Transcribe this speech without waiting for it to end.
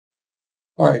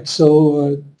All right,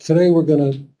 so today we're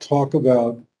going to talk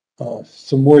about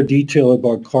some more detail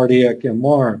about cardiac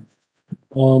MR.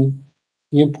 Um,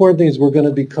 the important thing is we're going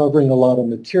to be covering a lot of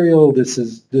material.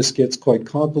 This gets quite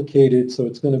complicated, so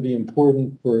it's going to be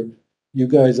important for you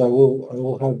guys. I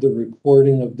will have the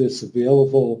recording of this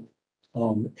available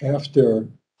after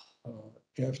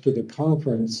the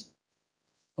conference,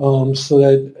 so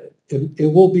that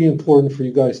it will be important for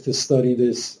you guys to study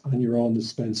this on your own, to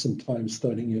spend some time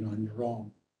studying it on your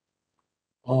own.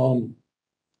 Um,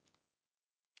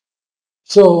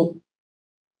 So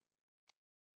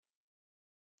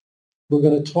we're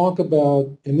going to talk about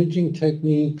imaging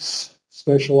techniques,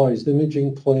 specialized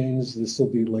imaging planes. This will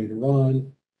be later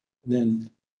on. And then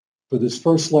for this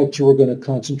first lecture, we're going to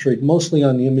concentrate mostly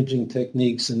on the imaging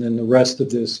techniques, and then the rest of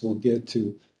this we'll get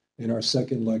to in our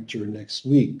second lecture next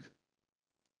week.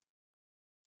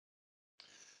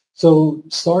 So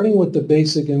starting with the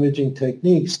basic imaging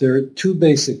techniques, there are two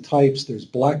basic types. There's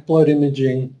black blood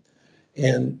imaging,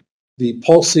 and the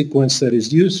pulse sequence that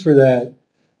is used for that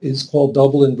is called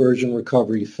double inversion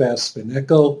recovery fast spin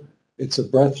echo. It's a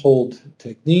breath hold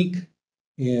technique,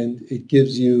 and it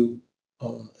gives you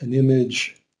an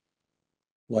image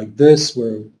like this,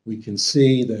 where we can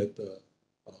see that the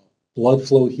blood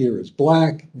flow here is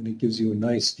black, and it gives you a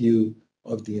nice view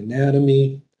of the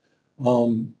anatomy,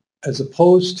 as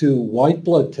opposed to white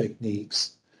blood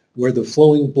techniques, where the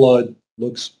flowing blood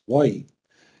looks white.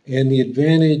 And the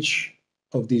advantage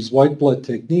of these white blood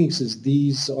techniques is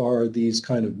these are these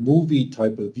kind of movie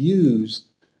type of views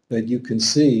that you can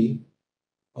see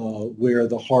where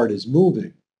the heart is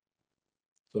moving.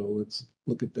 So let's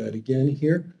look at that again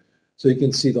here. So you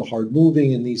can see the heart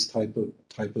moving in these type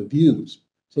of views.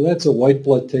 So that's a white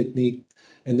blood technique.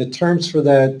 And the terms for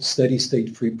that: steady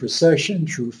state free precession,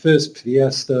 true FISP,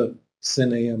 fiesta,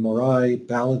 cine MRI,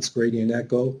 balanced gradient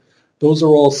echo. Those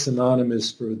are all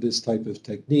synonymous for this type of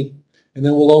technique. And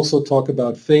then we'll also talk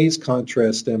about phase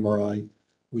contrast MRI,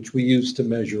 which we use to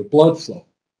measure blood flow.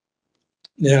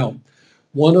 Now,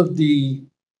 one of the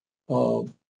uh,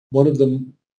 one of the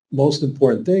most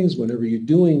important things whenever you're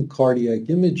doing cardiac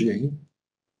imaging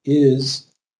is,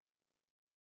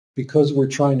 because we're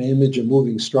trying to image a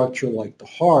moving structure like the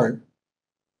heart,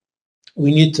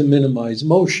 we need to minimize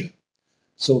motion.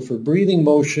 So for breathing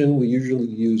motion, we usually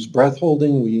use breath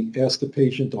holding. We ask the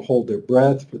patient to hold their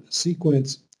breath for the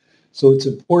sequence. So it's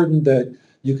important that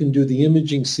you can do the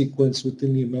imaging sequence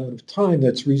within the amount of time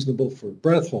that's reasonable for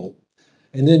breath hold.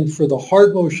 And then for the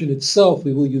heart motion itself,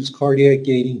 we will use cardiac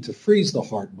gating to freeze the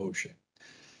heart motion.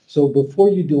 So before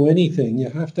you do anything, you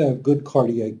have to have good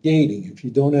cardiac gating. If you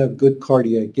don't have good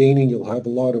cardiac gating, you'll have a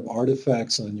lot of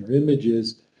artifacts on your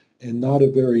images and not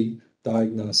a very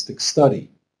diagnostic study.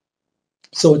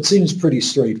 So it seems pretty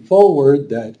straightforward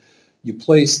that you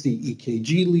place the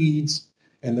EKG leads,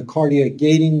 and the cardiac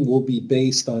gating will be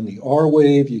based on the R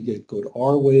wave. You get good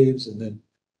R waves, and then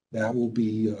that will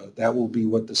be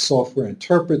what the software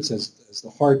interprets as the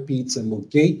heart beats, and will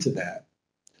gate to that.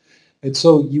 And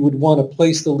so you would want to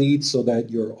place the leads so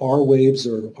that your R waves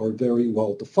are very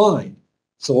well defined.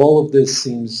 So all of this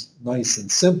seems nice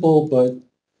and simple, but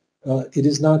it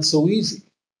is not so easy,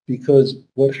 because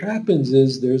what happens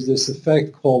is there's this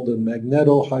effect called the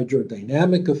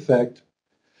magnetohydrodynamic effect,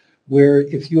 where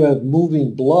if you have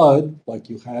moving blood, like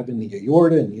you have in the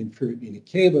aorta and the inferior vena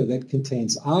cava, that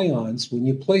contains ions, when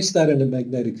you place that in a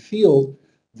magnetic field,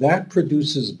 that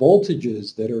produces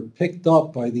voltages that are picked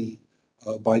up by the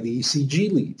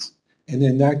ECG leads. And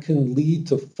then that can lead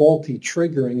to faulty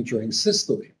triggering during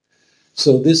systole.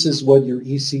 So this is what your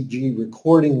ECG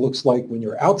recording looks like when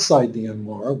you're outside the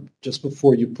MR. Just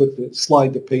before you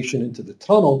slide the patient into the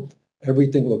tunnel,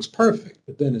 everything looks perfect.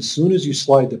 But then as soon as you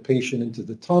slide the patient into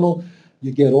the tunnel,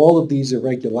 you get all of these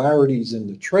irregularities in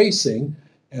the tracing,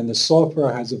 and the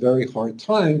software has a very hard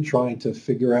time trying to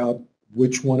figure out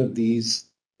which one of these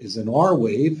is an R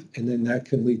wave, and then that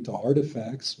can lead to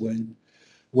artifacts when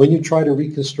you try to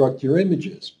reconstruct your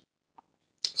images.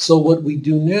 So what we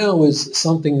do now is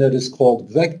something that is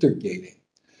called vector gating.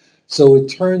 So it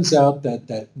turns out that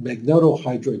that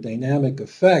magnetohydrodynamic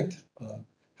effect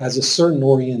has a certain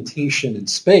orientation in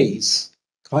space,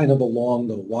 kind of along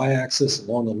the y-axis,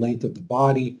 along the length of the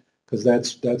body, because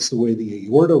that's the way the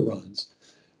aorta runs,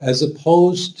 as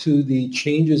opposed to the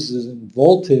changes in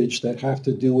voltage that have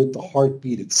to do with the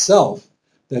heartbeat itself,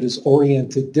 that is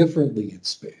oriented differently in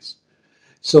space.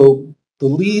 So the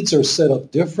leads are set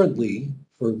up differently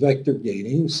for vector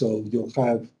gating. So you'll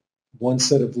have one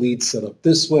set of leads set up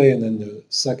this way, and then the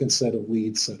second set of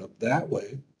leads set up that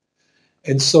way.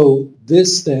 And so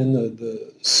this then,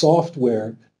 the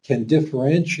software can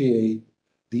differentiate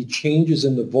the changes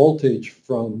in the voltage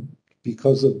from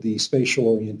because of the spatial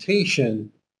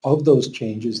orientation of those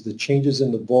changes, the changes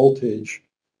in the voltage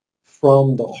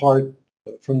from the heart,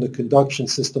 from the conduction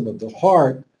system of the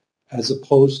heart, as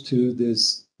opposed to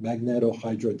this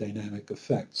magnetohydrodynamic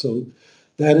effect. So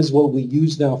that is what we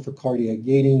use now for cardiac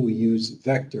gating. We use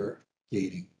vector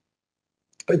gating.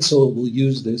 And so we'll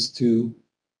use this to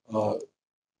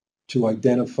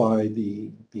identify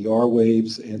the R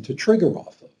waves and to trigger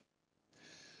off of.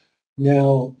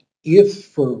 Now, if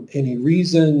for any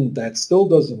reason that still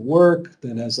doesn't work,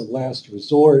 then as a last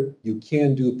resort, you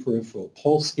can do peripheral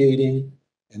pulse gating.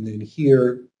 And then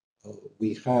here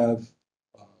we have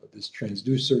this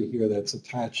transducer here that's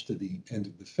attached to the end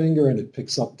of the finger, and it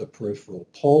picks up the peripheral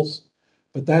pulse.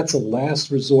 But that's a last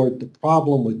resort. The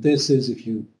problem with this is if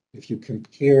you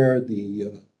compare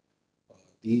the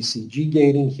ECG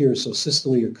gating here, so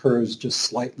systole occurs just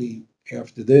slightly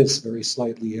after this, very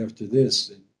slightly after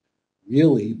this,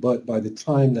 really, but by the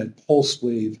time that pulse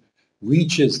wave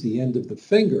reaches the end of the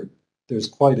finger, there's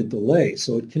quite a delay.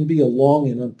 So it can be a long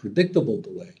and unpredictable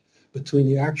delay between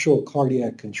the actual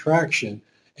cardiac contraction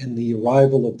and the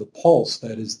arrival of the pulse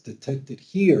that is detected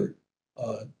here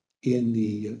in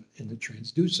the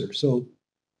transducer. So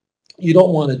you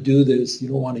don't want to do this, you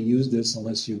don't want to use this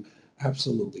unless you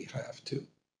absolutely have to.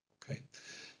 Okay.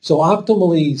 So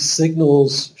optimally,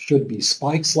 signals should be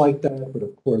spikes like that, but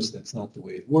of course that's not the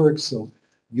way it works. So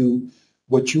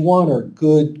what you want are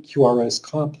good QRS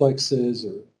complexes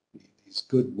or these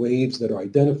good waves that are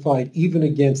identified even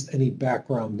against any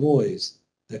background noise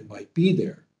that might be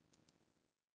there.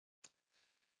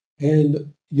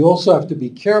 And you also have to be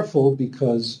careful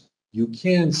because you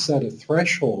can set a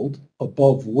threshold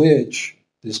above which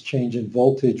this change in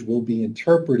voltage will be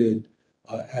interpreted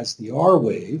as the R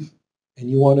wave.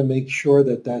 And you want to make sure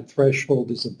that that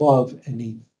threshold is above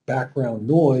any background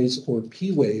noise or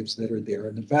P waves that are there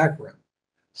in the background.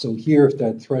 So here, if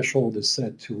that threshold is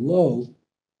set too low,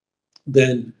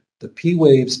 then the P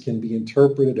waves can be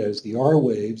interpreted as the R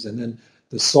waves, and then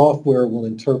the software will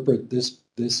interpret this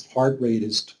heart rate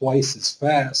is twice as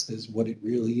fast as what it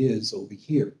really is over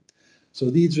here. So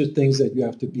these are things that you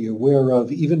have to be aware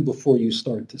of even before you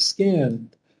start to scan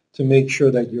to make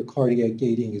sure that your cardiac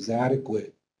gating is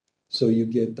adequate so you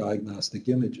get diagnostic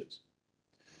images.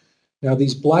 Now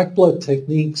these black blood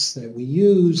techniques that we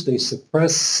use, they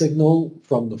suppress signal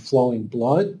from the flowing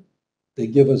blood. They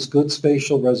give us good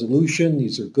spatial resolution.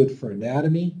 These are good for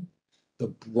anatomy. The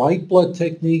bright blood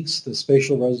techniques, the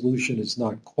spatial resolution is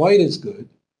not quite as good,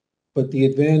 but the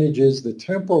advantage is the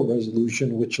temporal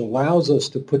resolution, which allows us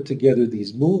to put together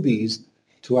these movies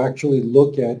to actually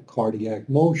look at cardiac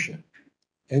motion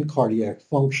and cardiac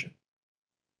function.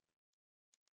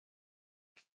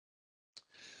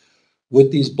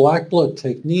 With these black blood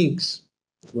techniques,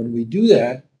 when we do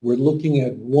that, we're looking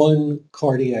at one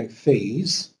cardiac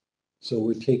phase. So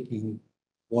we're taking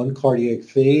one cardiac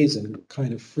phase and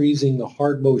kind of freezing the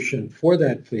heart motion for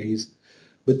that phase,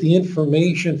 but the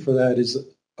information for that is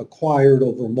acquired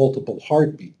over multiple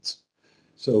heartbeats.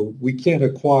 So we can't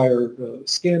acquire,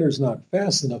 scanner's not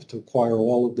fast enough to acquire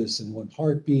all of this in one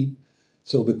heartbeat.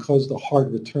 So because the heart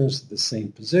returns to the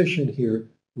same position here,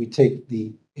 we take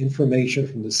the information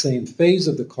from the same phase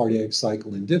of the cardiac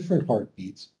cycle in different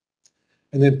heartbeats,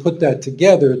 and then put that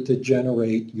together to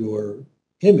generate your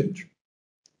image.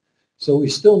 So we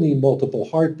still need multiple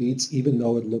heartbeats, even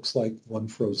though it looks like one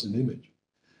frozen image.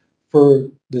 For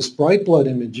this bright blood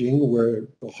imaging, where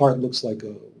the heart looks like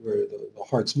where the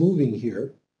heart's moving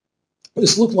here,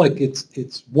 this looks like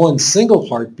it's one single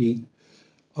heartbeat,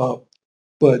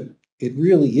 but it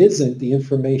really isn't. The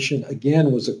information,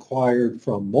 again, was acquired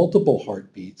from multiple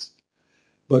heartbeats.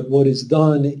 But what is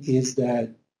done is that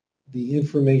the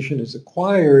information is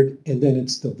acquired, and then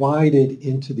it's divided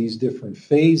into these different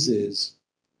phases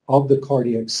of the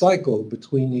cardiac cycle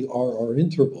between the RR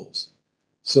intervals.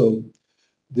 So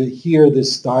here,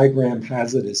 this diagram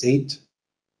has it as 8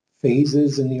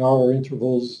 phases in the RR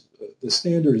intervals. The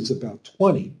standard is about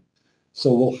 20.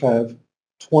 So we'll have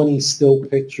 20 still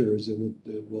pictures, and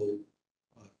it will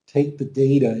take the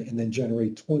data and then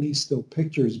generate 20 still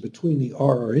pictures between the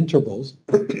RR intervals,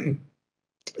 and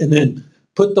then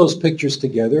put those pictures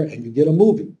together, and you get a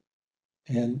movie.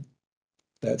 And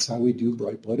that's how we do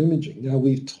bright blood imaging. Now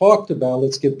we've talked about,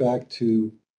 let's get back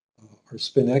to our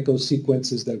spin echo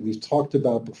sequences that we've talked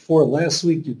about before. Last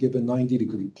week you give a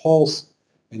 90-degree pulse,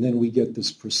 and then we get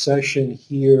this precession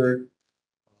here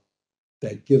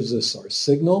that gives us our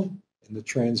signal in the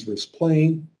transverse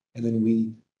plane. And then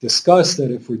we discussed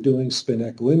that if we're doing spin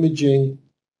echo imaging,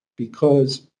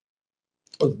 because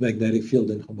of magnetic field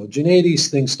inhomogeneities.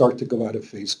 Things start to go out of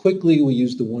phase quickly. We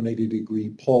use the 180-degree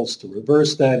pulse to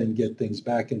reverse that and get things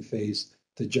back in phase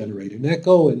to generate an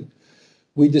echo. And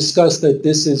we discussed that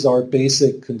this is our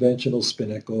basic conventional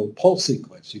spin echo pulse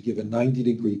sequence. You give a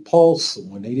 90-degree pulse, a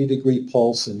 180-degree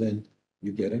pulse, and then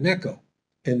you get an echo.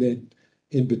 And then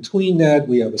in between that,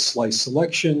 we have a slice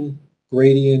selection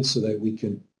gradient so that we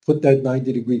can put that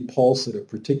 90-degree pulse at a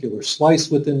particular slice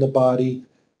within the body,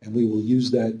 and we will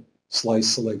use that slice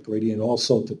select gradient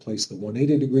also to place the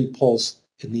 180-degree pulse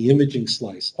in the imaging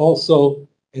slice also,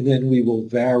 and then we will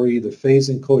vary the phase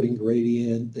encoding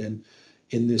gradient, and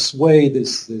in this way,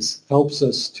 this helps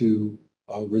us to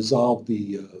resolve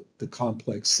the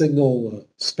complex signal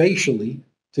spatially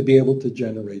to be able to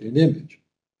generate an image.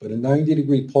 But a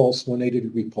 90-degree pulse,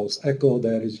 180-degree pulse echo,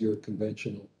 that is your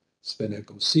conventional spin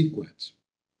echo sequence.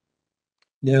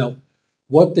 Now,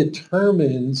 what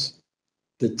determines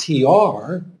the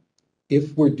TR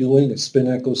if we're doing a spin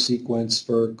echo sequence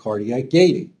for cardiac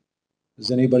gating? Does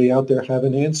anybody out there have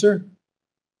an answer?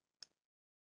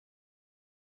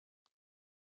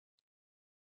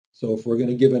 So if we're going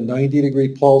to give a 90-degree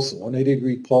pulse, a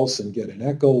 180-degree pulse, and get an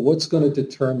echo, what's going to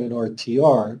determine our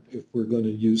TR if we're going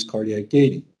to use cardiac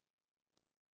gating?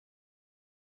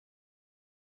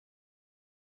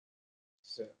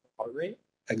 So heart rate?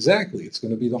 Exactly, it's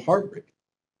going to be the heart rate.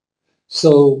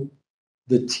 So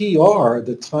the TR,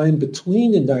 the time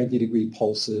between the 90-degree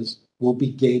pulses, will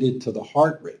be gated to the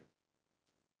heart rate.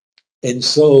 And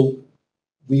so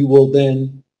we will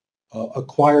then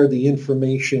acquire the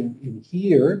information in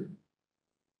here,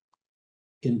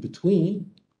 in between,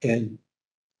 and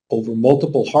over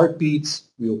multiple heartbeats,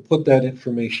 we will put that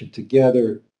information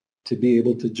together to be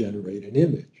able to generate an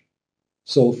image.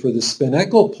 So for the spin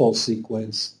echo pulse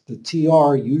sequence, the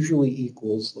TR usually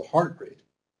equals the heart rate.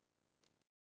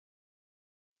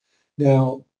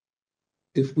 Now,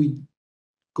 if we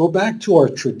go back to our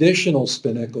traditional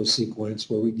spin echo sequence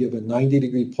where we give a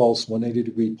 90-degree pulse,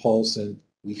 180-degree pulse, and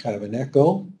we have an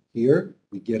echo here,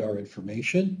 we get our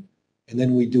information, and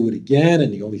then we do it again,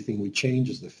 and the only thing we change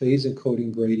is the phase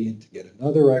encoding gradient to get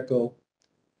another echo.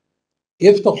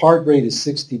 If the heart rate is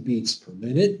 60 beats per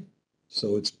minute,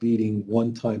 so it's beating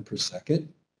 1 time per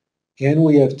second, and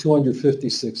we have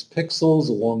 256 pixels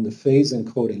along the phase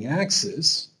encoding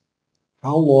axis,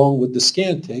 how long would the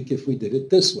scan take if we did it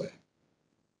this way?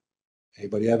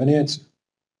 Anybody have an answer?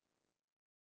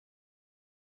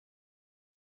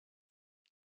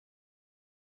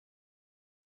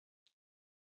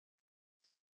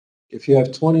 If you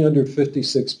have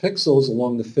 256 pixels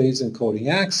along the phase encoding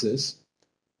axis,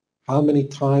 how many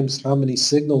times, how many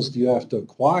signals do you have to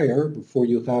acquire before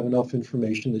you have enough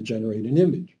information to generate an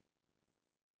image?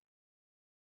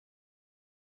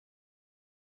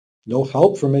 No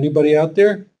help from anybody out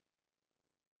there?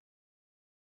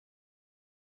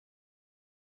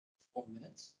 4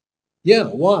 minutes. Yeah,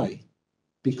 why?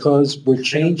 Because we're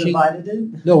changing.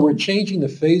 No, we're changing the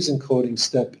phase encoding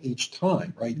step each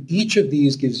time, right? Each of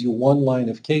these gives you one line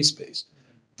of K-space.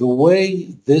 The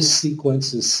way this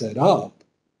sequence is set up,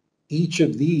 each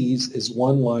of these is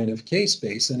one line of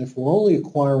K-space, and if we're only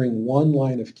acquiring one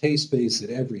line of K-space at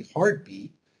every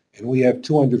heartbeat, and we have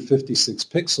 256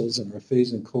 pixels in our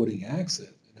phase encoding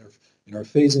axis, in our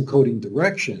phase encoding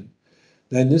direction,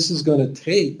 then this is going to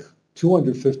take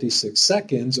 256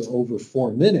 seconds or over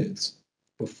 4 minutes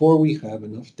before we have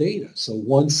enough data. So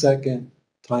 1 second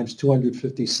times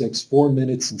 256, 4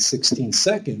 minutes and 16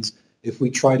 seconds. If we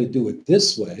try to do it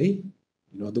this way,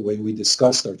 you know, the way we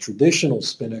discussed our traditional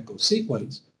spin echo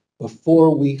sequence,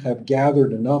 before we have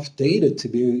gathered enough data to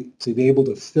be able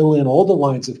to fill in all the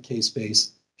lines of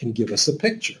K-space and give us a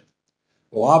picture.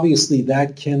 Well, obviously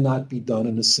that cannot be done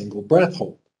in a single breath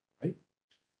hold, right?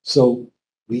 So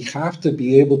we have to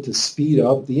be able to speed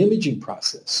up the imaging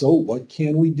process. So what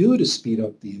can we do to speed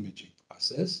up the imaging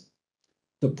process?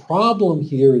 The problem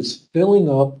here is filling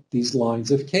up these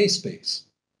lines of K-space.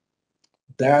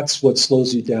 That's what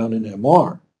slows you down in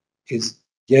MR, is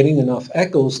getting enough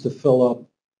echoes to fill up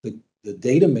the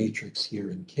data matrix here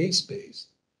in K-space.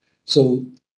 So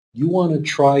you want to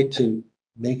try to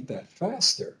make that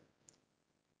faster.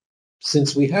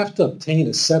 Since we have to obtain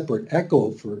a separate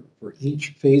echo for each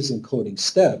phase encoding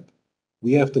step,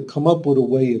 we have to come up with a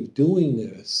way of doing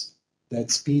this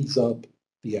that speeds up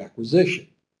the acquisition.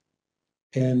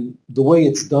 And the way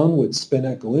it's done with spin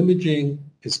echo imaging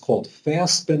is called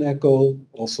fast spin echo,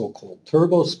 also called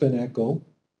turbo spin echo.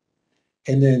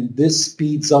 And then this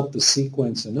speeds up the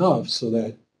sequence enough so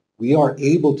that we are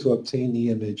able to obtain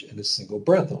the image in a single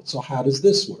breath hold. So how does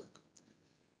this work?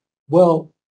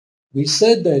 Well, we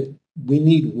said that we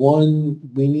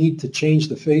need to change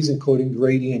the phase encoding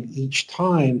gradient each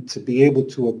time to be able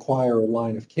to acquire a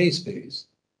line of K-space.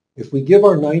 If we give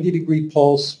our 90-degree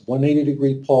pulse,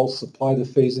 180-degree pulse, apply the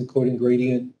phase encoding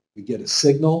gradient, we get a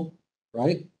signal,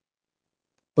 right?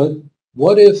 But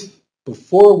what if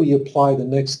before we apply the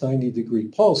next 90-degree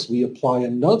pulse, we apply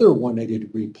another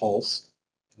 180-degree pulse,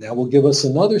 and that will give us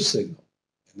another signal,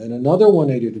 and then another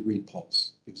 180-degree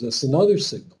pulse gives us another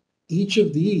signal. Each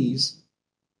of these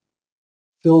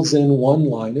fills in one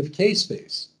line of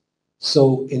K-space.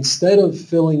 So instead of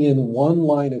filling in one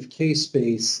line of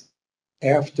K-space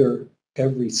after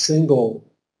every single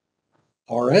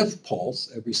RF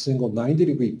pulse, every single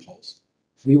 90-degree pulse,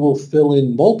 we will fill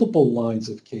in multiple lines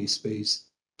of K-space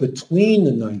between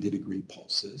the 90-degree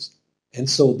pulses. And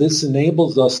so this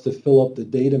enables us to fill up the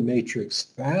data matrix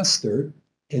faster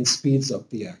and speeds up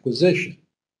the acquisition.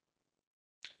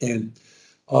 And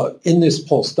in this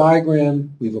pulse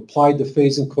diagram, we've applied the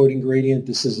phase encoding gradient.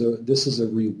 This is a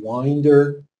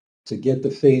rewinder to get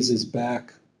the phases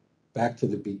back to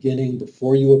the beginning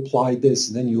before you apply this,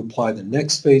 and then you apply the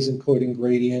next phase encoding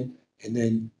gradient, and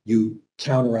then you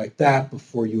counteract that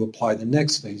before you apply the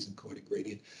next phase encoding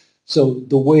gradient. So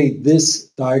the way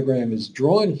this diagram is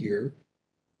drawn here,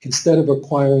 instead of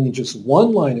acquiring just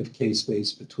one line of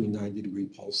K-space between 90-degree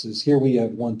pulses, here we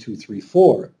have 1, 2, 3,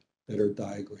 4 that are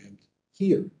diagrammed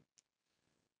here.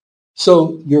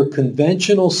 So your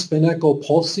conventional spin echo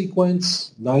pulse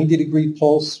sequence, 90-degree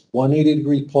pulse,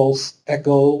 180-degree pulse,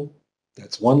 echo,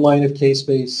 that's one line of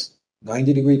K-space,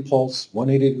 90-degree pulse,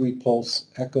 180-degree pulse,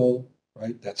 echo,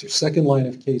 right? That's your second line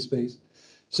of K-space.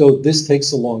 So this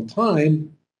takes a long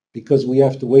time because we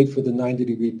have to wait for the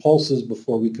 90-degree pulses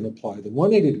before we can apply the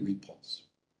 180-degree pulse.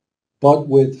 But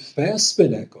with fast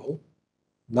spin echo,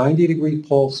 90-degree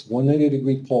pulse,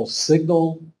 180-degree pulse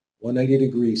signal,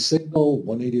 180-degree signal,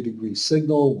 180-degree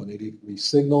signal, 180-degree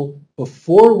signal,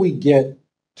 before we get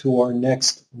to our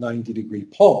next 90-degree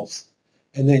pulse.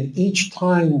 And then each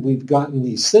time we've gotten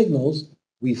these signals,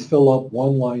 we fill up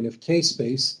one line of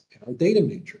K-space in our data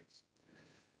matrix.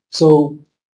 So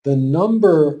the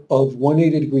number of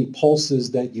 180-degree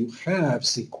pulses that you have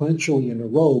sequentially in a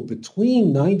row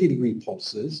between 90-degree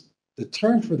pulses, the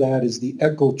term for that is the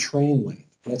echo train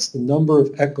length. That's the number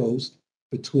of echoes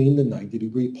between the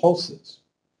 90-degree pulses.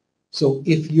 So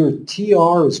if your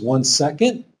TR is 1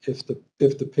 second, if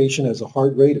the patient has a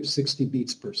heart rate of 60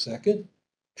 beats per second,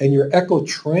 and your echo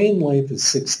train length is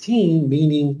 16,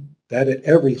 meaning that at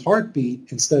every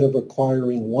heartbeat, instead of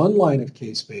acquiring one line of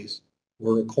K-space,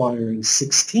 we're acquiring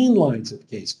 16 lines of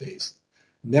K-space.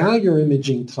 Now your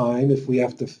imaging time, if we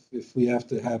have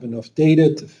to have enough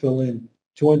data to fill in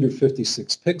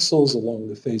 256 pixels along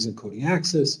the phase encoding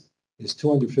axis, is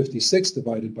 256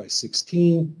 divided by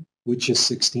 16, which is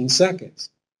 16 seconds.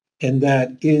 And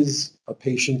that is, a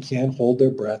patient can hold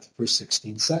their breath for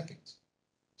 16 seconds.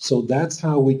 So that's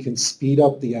how we can speed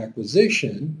up the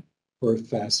acquisition for a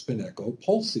fast spin echo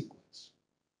pulse sequence.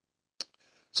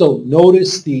 So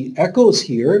notice the echoes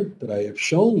here that I have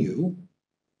shown you.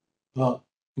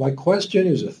 My question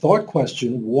is a thought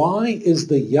question. Why is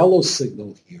the yellow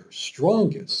signal here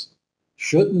strongest?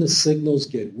 Shouldn't the signals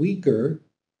get weaker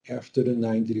after the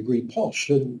 90-degree pulse?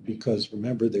 Shouldn't, because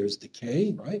remember there's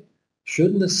decay, right?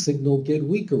 Shouldn't the signal get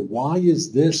weaker? Why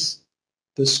is this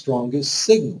the strongest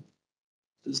signal?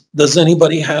 Does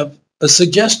anybody have a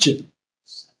suggestion?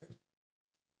 Centered?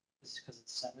 Is it because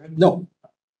it's centered? No.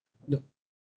 No.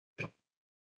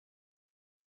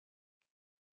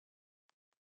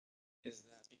 Is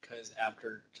that because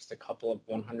after just a couple of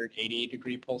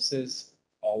 180-degree pulses,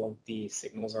 all of the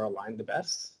signals are aligned the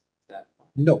best? Is that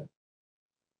No.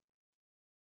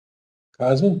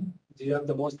 Cosmin? Do you have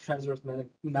the most transverse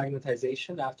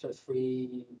magnetization after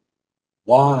 3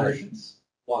 Why? inversions?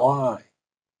 Why?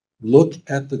 Look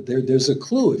at there's a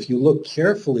clue. If you look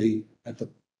carefully at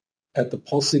the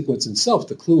pulse sequence itself,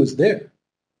 the clue is there.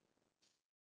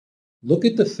 Look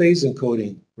at the phase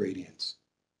encoding gradients.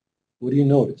 What do you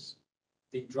notice?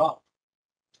 They drop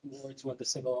towards when the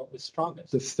signal is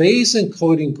strongest. The phase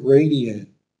encoding gradient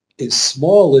is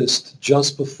smallest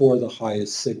just before the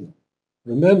highest signal.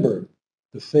 Remember,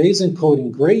 the phase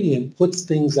encoding gradient puts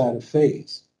things out of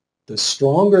phase. The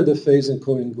stronger the phase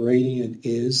encoding gradient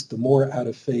is, the more out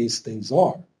of phase things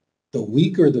are. The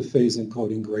weaker the phase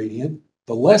encoding gradient,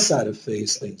 the less out of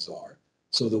phase things are.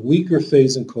 So the weaker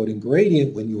phase encoding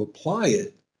gradient, when you apply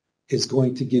it, is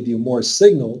going to give you more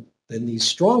signal than these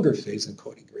stronger phase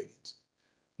encoding gradients.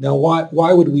 Now,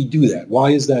 why would we do that?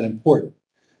 Why is that important?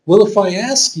 Well, if I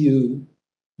ask you,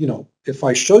 if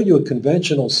I show you a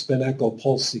conventional spin echo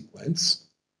pulse sequence,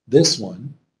 this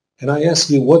one, and I ask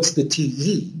you, what's the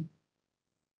TE?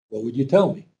 What would you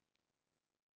tell me?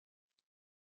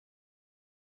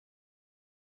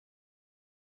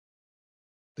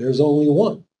 There's only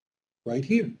one right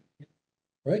here,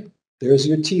 right? There's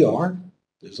your TR.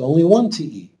 There's only one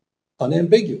TE,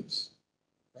 unambiguous,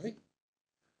 right?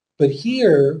 But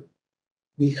here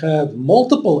we have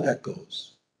multiple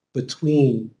echoes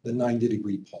between the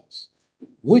 90-degree pulse.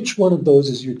 Which one of those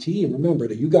is your TE? And remember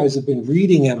that you guys have been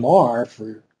reading MR for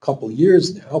a couple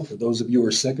years now. For those of you who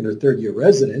are second or third year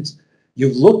residents,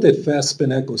 you've looked at fast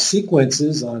spin echo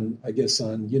sequences on, I guess,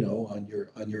 on your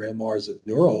MRs of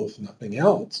neuro, if nothing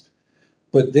else.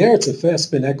 But there it's a fast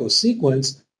spin echo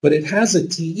sequence, but it has a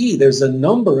TE. There's a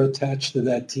number attached to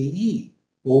that TE.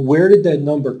 Well, where did that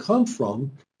number come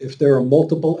from if there are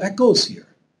multiple echoes here,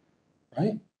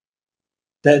 right?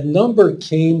 That number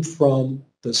came from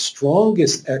the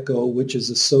strongest echo, which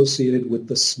is associated with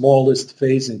the smallest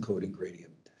phase encoding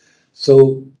gradient.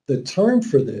 So the term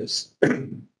for this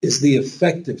is the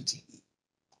effective TE.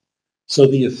 So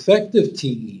the effective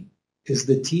TE is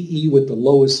the TE with the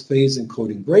lowest phase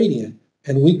encoding gradient,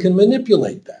 and we can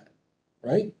manipulate that,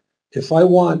 right? If I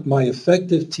want my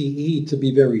effective TE to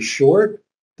be very short,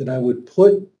 then I would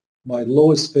put my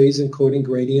lowest phase encoding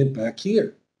gradient back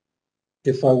here.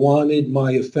 If I wanted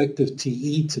my effective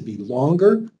TE to be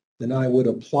longer, then I would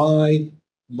apply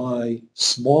my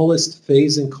smallest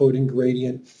phase encoding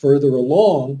gradient further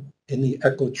along in the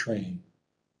echo train.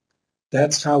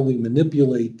 That's how we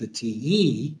manipulate the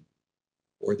TE,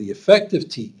 or the effective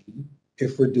TE,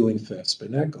 if we're doing fast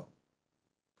spin echo.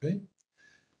 Okay?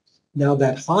 Now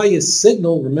that highest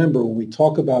signal, remember when we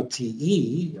talk about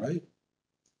TE, right,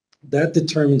 that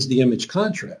determines the image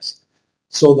contrast.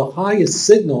 So the highest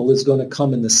signal is going to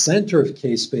come in the center of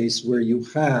K-space where you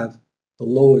have the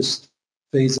lowest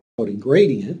phase encoding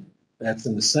gradient. That's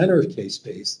in the center of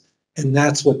K-space, and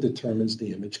that's what determines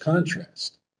the image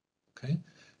contrast. Okay?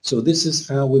 So this is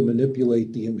how we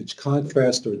manipulate the image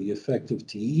contrast, or the effective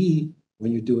TE,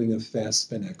 when you're doing a fast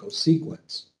spin echo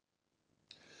sequence.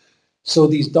 So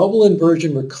these double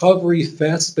inversion recovery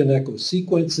fast spin echo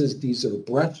sequences, these are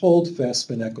breath hold fast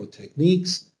spin echo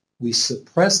techniques. We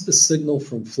suppress the signal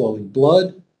from flowing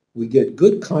blood. We get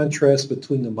good contrast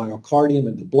between the myocardium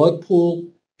and the blood pool.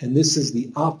 And this is the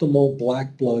optimal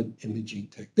black blood imaging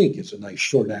technique. It's a nice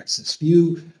short axis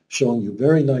view showing you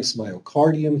very nice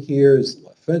myocardium. Here is the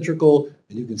left ventricle,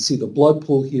 and you can see the blood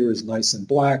pool here is nice and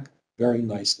black, very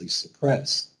nicely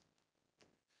suppressed.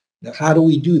 Now, how do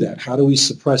we do that? How do we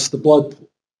suppress the blood pool?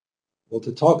 Well,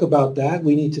 to talk about that,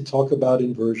 we need to talk about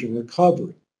inversion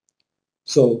recovery.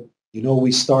 So,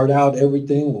 we start out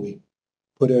everything, when we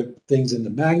put things in the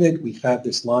magnet, we have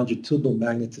this longitudinal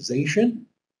magnetization.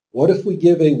 What if we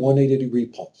give a 180-degree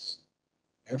pulse?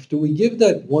 After we give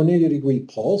that 180-degree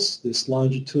pulse, this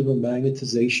longitudinal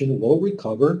magnetization will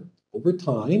recover over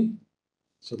time.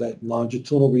 So that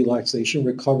longitudinal relaxation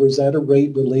recovers at a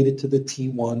rate related to the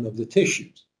T1 of the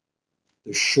tissues.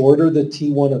 The shorter the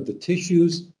T1 of the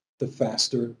tissues, the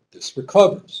faster this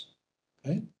recovers.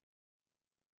 Okay?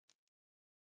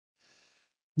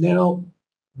 Now,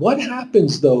 what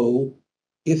happens though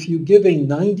if you give a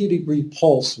 90-degree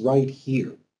pulse right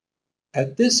here?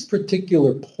 At this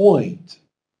particular point,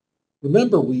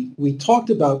 remember we talked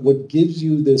about what gives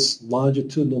you this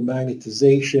longitudinal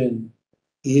magnetization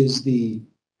is the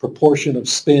proportion of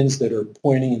spins that are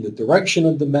pointing in the direction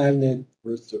of the magnet,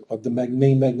 of the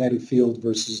main magnetic field,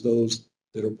 versus those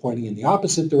that are pointing in the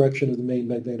opposite direction of the main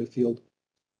magnetic field.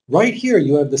 Right here,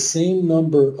 you have the same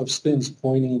number of spins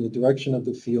pointing in the direction of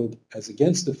the field as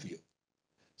against the field.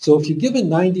 So if you give a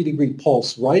 90-degree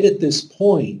pulse right at this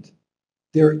point,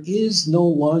 there is no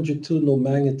longitudinal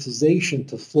magnetization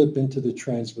to flip into the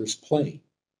transverse plane.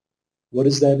 What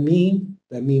does that mean?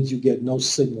 That means you get no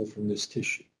signal from this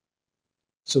tissue.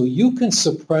 So you can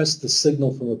suppress the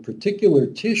signal from a particular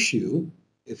tissue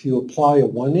if you apply a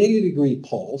 180-degree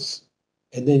pulse,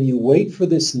 and then you wait for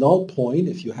this null point,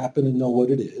 if you happen to know what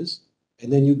it is,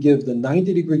 and then you give the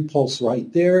 90-degree pulse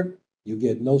right there, you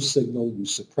get no signal, you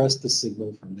suppress the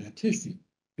signal from that tissue,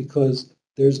 because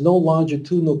there's no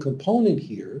longitudinal component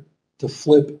here to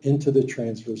flip into the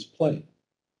transverse plane.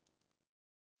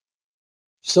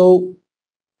 So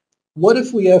what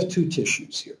if we have two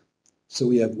tissues here? So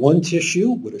we have one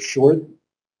tissue with a short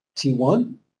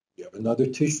T1, we have another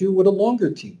tissue with a longer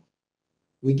T1.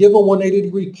 We give a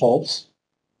 180-degree pulse,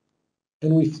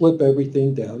 and we flip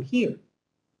everything down here.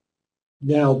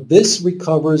 Now, this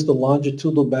recovers the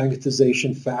longitudinal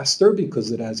magnetization faster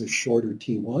because it has a shorter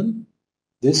T1.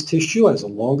 This tissue has a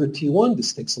longer T1.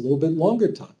 This takes a little bit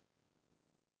longer time.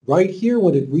 Right here,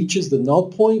 when it reaches the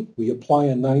null point, we apply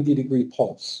a 90-degree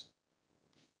pulse.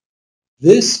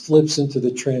 This flips into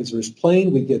the transverse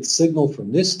plane. We get signal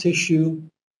from this tissue.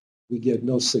 We get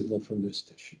no signal from this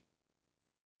tissue.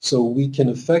 So we can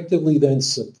effectively then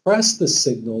suppress the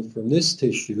signal from this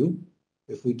tissue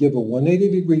if we give a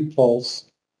 180-degree pulse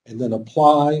and then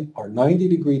apply our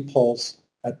 90-degree pulse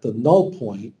at the null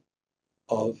point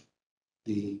of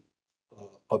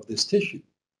this tissue.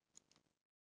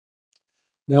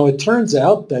 Now it turns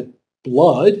out that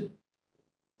blood,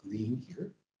 green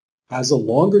here, has a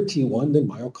longer T1 than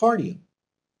myocardium,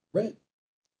 red.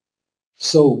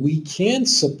 So we can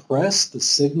suppress the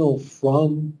signal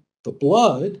from the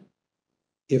blood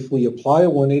if we apply a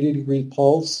 180-degree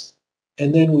pulse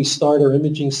and then we start our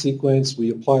imaging sequence, we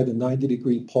apply the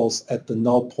 90-degree pulse at the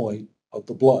null point of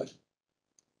the blood.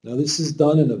 Now this is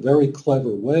done in a very clever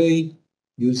way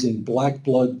using black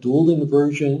blood dual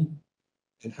inversion.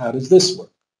 And how does this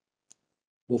work?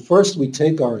 Well, first we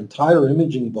take our entire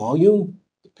imaging volume,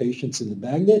 the patient's in the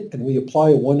magnet, and we apply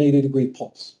a 180-degree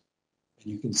pulse.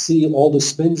 And you can see all the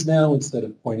spins now, instead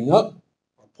of pointing up,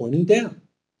 are pointing down,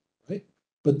 right?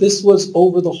 But this was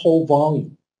over the whole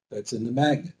volume that's in the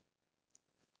magnet.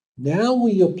 Now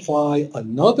we apply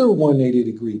another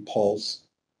 180-degree pulse,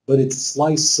 but it's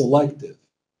slice selective.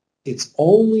 It's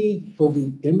only for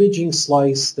the imaging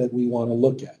slice that we want to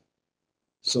look at.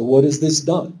 So what has this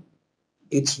done?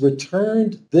 It's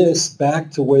returned this back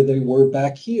to where they were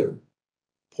back here,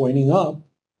 pointing up,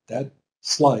 that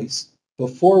slice,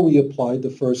 before we applied the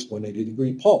first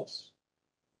 180-degree pulse.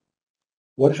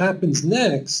 What happens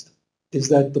next is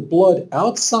that the blood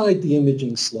outside the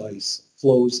imaging slice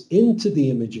flows into the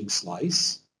imaging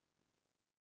slice.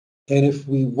 And if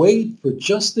we wait for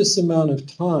just this amount of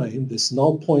time, this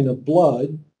null point of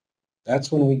blood,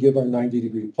 that's when we give our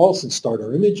 90-degree pulse and start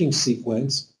our imaging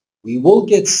sequence. We will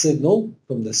get signal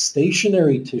from the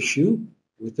stationary tissue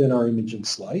within our imaging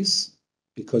slice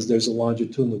because there's a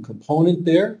longitudinal component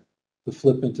there to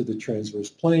flip into the transverse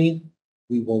plane.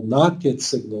 We will not get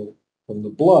signal from the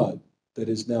blood that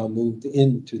is now moved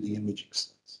into the imaging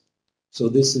slice. So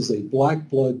this is a black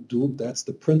blood dual, that's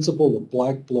the principle of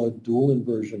black blood dual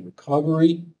inversion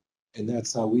recovery, and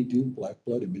that's how we do black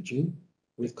blood imaging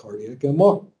with cardiac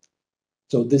MR.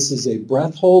 So this is a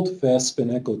breath hold fast spin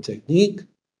echo technique.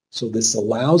 So this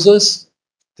allows us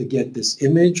to get this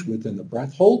image within the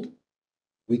breath hold.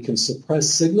 We can suppress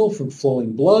signal from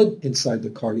flowing blood inside the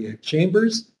cardiac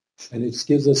chambers, and it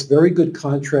gives us very good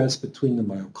contrast between the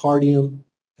myocardium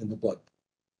and the blood.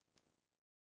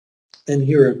 And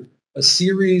here are a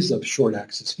series of short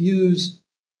axis views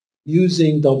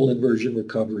using double inversion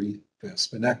recovery fast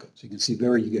spin echo. So you can see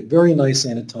you get very nice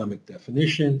anatomic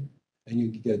definition, and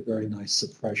you can get very nice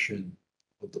suppression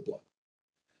of the blood.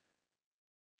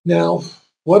 Now,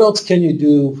 what else can you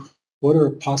do? What are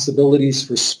possibilities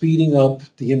for speeding up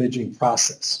the imaging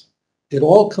process? It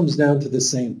all comes down to the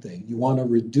same thing. You want to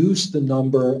reduce the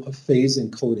number of phase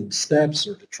encoding steps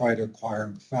or to try to acquire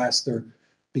them faster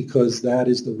because that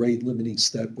is the rate limiting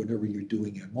step whenever you're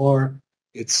doing MR.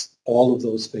 It's all of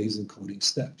those phase encoding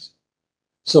steps.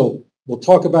 So we'll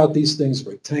talk about these things,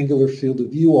 rectangular field of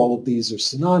view. All of these are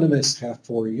synonymous, half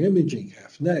Fourier imaging,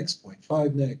 half next,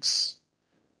 0.5 next,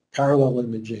 parallel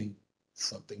imaging,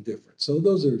 something different. So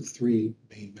those are three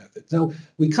main methods. Now,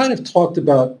 we kind of talked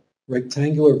about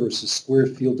rectangular versus square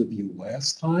field of view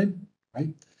last time, right?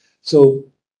 So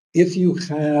if you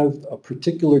have a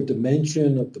particular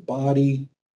dimension of the body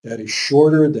that is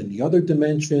shorter than the other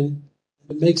dimension,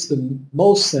 it makes the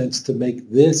most sense to make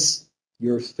this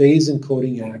your phase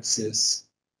encoding axis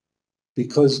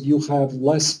because you have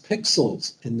less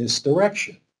pixels in this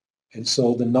direction. And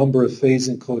so the number of phase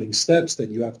encoding steps that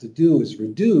you have to do is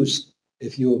reduced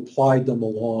if you applied them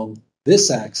along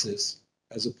this axis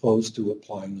as opposed to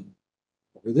applying them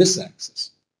over this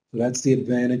axis. So that's the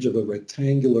advantage of a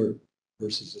rectangular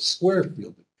versus a square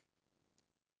field.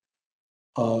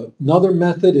 Another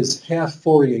method is half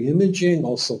Fourier imaging,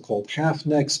 also called half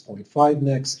next, 0.5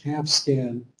 next, half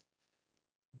scan.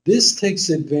 This takes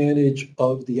advantage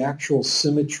of the actual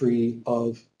symmetry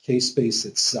of K-space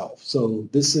itself. So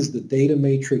this is the data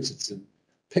matrix. It's a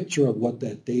picture of what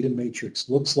that data matrix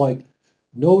looks like.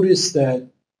 Notice that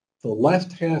the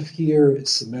left half here is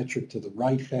symmetric to the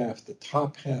right half. The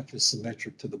top half is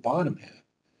symmetric to the bottom half.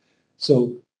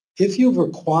 So if you've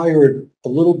acquired a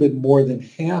little bit more than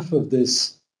half of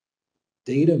this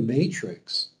data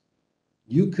matrix,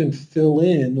 you can fill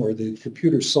in, or the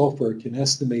computer software can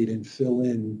estimate and fill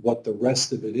in what the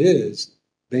rest of it is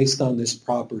based on this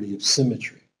property of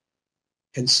symmetry.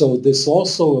 And so this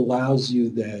also allows you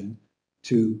then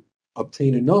to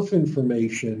obtain enough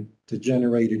information to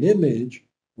generate an image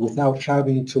without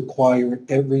having to acquire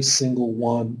every single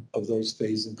one of those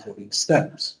phase encoding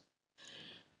steps.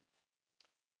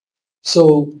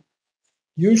 So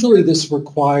usually this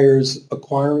requires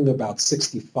acquiring about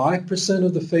 65%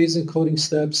 of the phase encoding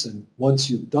steps, and once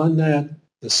you've done that,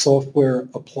 the software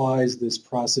applies this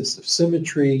process of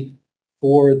symmetry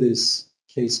for this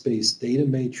case-based data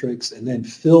matrix and then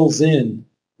fills in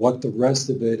what the rest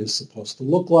of it is supposed to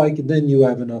look like, and then you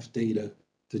have enough data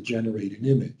to generate an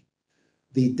image.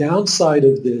 The downside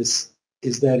of this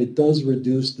is that it does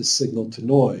reduce the signal to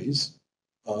noise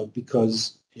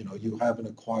because you haven't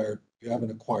acquired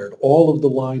all of the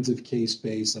lines of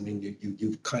case-based. I mean,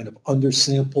 you've kind of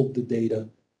undersampled the data,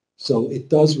 so it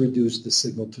does reduce the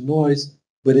signal to noise,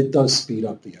 but it does speed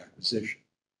up the acquisition.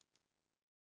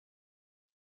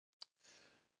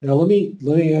 Now let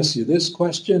me ask you this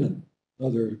question,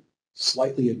 another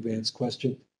slightly advanced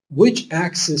question. Which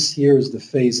axis here is the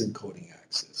phase encoding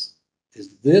axis?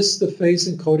 Is this the phase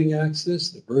encoding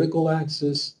axis, the vertical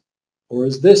axis, or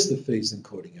is this the phase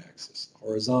encoding axis, the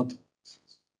horizontal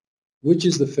axis? Which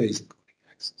is the phase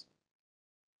encoding axis?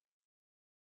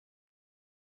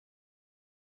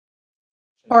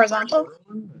 Horizontal?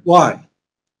 Why?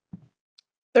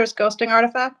 There's ghosting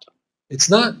artifact? It's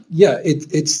not, yeah,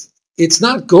 it's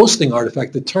not ghosting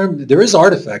artifact. The term, there is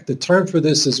artifact. The term for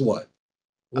this is what?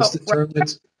 What's the term?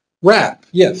 It's wrap.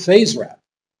 Yeah, phase wrap.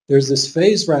 There's this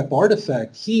phase wrap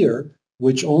artifact here,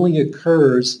 which only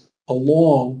occurs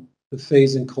along the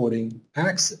phase encoding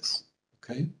axis,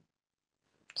 okay?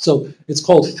 So it's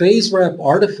called phase wrap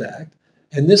artifact,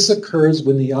 and this occurs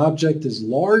when the object is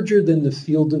larger than the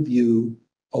field of view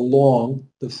along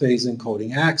the phase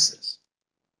encoding axis.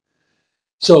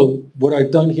 So what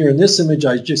I've done here in this image,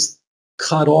 I just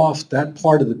cut off that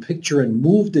part of the picture and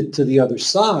moved it to the other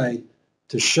side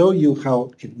to show you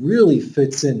how it really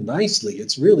fits in nicely.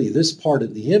 It's really this part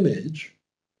of the image,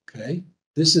 okay?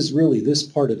 This is really this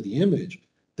part of the image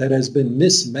that has been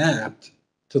mismapped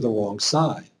to the wrong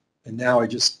side. And now I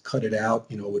just cut it out,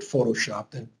 with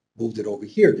Photoshop and moved it over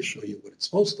here to show you what it's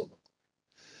supposed to look like.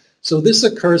 So this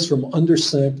occurs from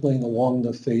undersampling along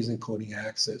the phase encoding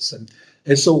axis. And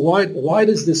so why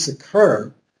does this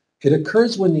occur? It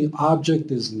occurs when the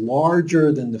object is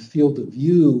larger than the field of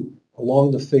view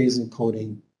along the phase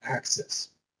encoding axis.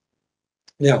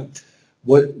 Now,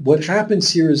 what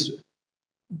happens here is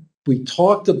we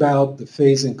talked about the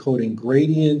phase encoding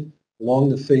gradient along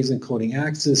the phase encoding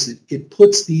axis. It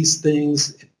puts these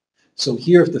things, so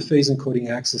here if the phase encoding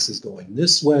axis is going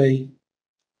this way,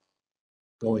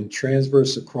 going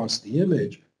transverse across the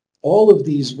image, all of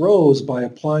these rows, by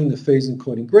applying the phase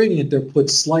encoding gradient, they're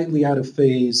put slightly out of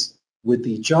phase with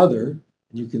each other. And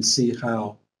you can see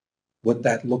what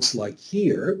that looks like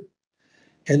here.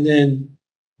 And then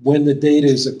when the data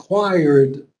is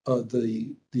acquired,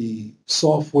 the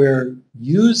software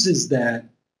uses that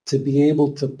to be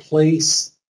able to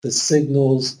place the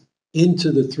signals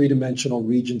into the three-dimensional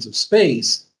regions of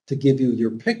space to give you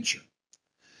your picture.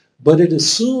 But it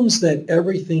assumes that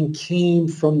everything came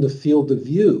from the field of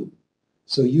view.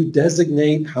 So you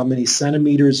designate how many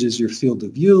centimeters is your field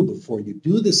of view before you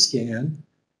do the scan.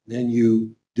 Then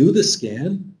you do the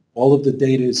scan, all of the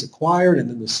data is acquired, and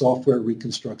then the software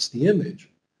reconstructs the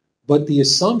image. But the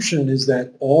assumption is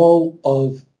that all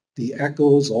of the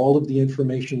echoes, all of the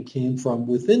information came from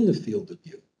within the field of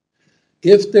view.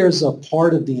 If there's a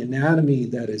part of the anatomy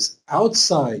that is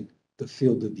outside the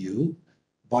field of view,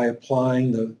 by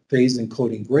applying the phase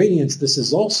encoding gradients, this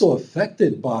is also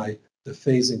affected by the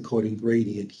phase encoding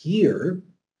gradient here.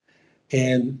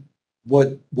 And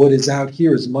what is out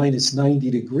here is minus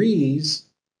 90 degrees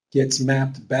gets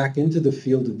mapped back into the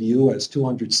field of view as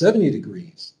 270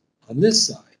 degrees on this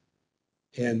side.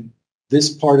 And this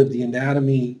part of the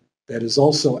anatomy that is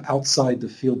also outside the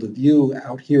field of view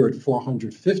out here at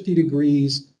 450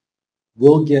 degrees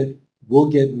will get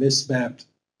mismapped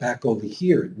back over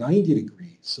here at 90 degrees.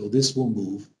 So this will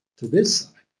move to this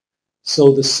side.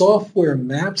 So the software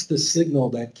maps the signal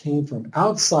that came from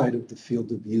outside of the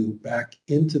field of view back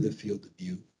into the field of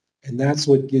view. And that's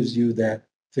what gives you that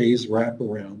phase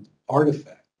wraparound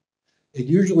artifact. It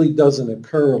usually doesn't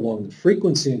occur along the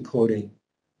frequency encoding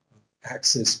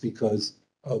axis because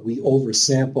we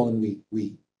oversample and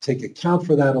we take account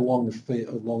for that along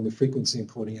the frequency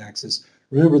encoding axis.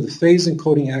 Remember, the phase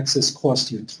encoding axis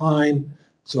costs you time.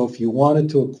 So if you wanted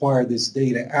to acquire this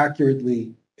data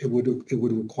accurately, it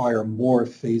would require more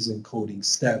phase encoding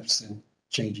steps and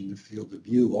changing the field of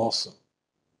view also.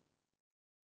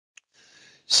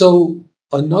 So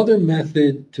another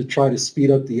method to try to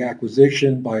speed up the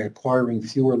acquisition by acquiring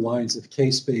fewer lines of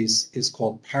K-space is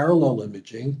called parallel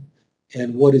imaging.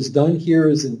 And what is done here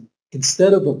is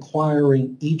instead of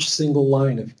acquiring each single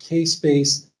line of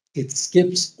K-space, it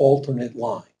skips alternate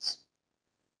lines.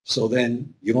 So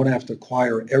then you don't have to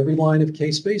acquire every line of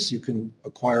K-space. You can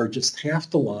acquire just half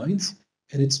the lines,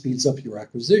 and it speeds up your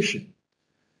acquisition.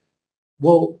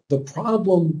 Well, the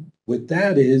problem with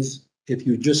that is if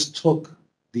you just took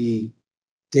the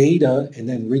data and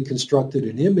then reconstructed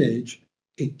an image,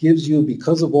 it gives you,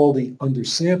 because of all the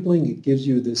undersampling, it gives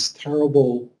you this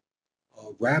terrible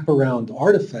wraparound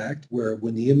artifact where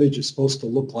when the image is supposed to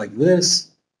look like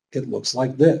this, it looks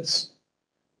like this,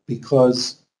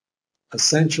 because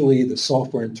essentially the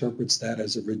software interprets that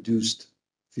as a reduced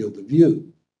field of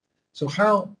view. So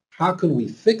how can we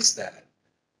fix that?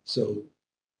 So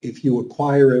if you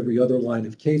acquire every other line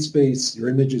of K-space, your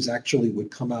images actually would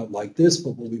come out like this,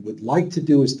 but what we would like to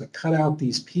do is to cut out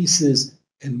these pieces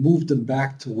and move them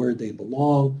back to where they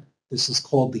belong. This is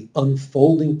called the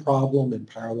unfolding problem in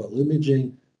parallel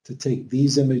imaging, to take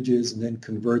these images and then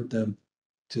convert them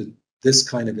to this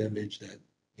kind of image that,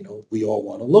 you know, we all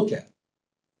want to look at.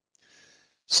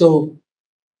 So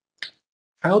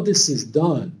how this is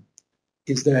done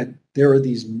is that there are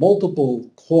these multiple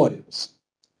coils.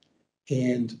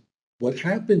 And what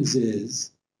happens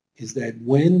is that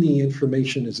when the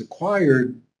information is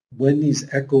acquired, when these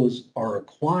echoes are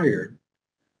acquired,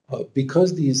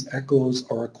 because these echoes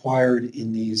are acquired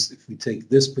in these, if we take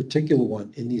this particular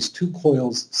one, in these two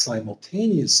coils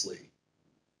simultaneously,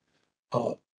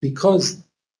 because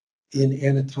in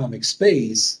anatomic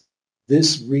space,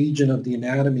 this region of the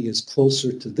anatomy is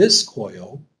closer to this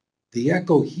coil, the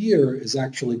echo here is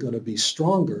actually going to be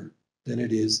stronger than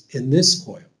it is in this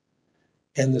coil.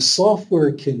 And the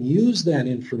software can use that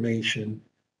information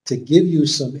to give you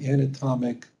some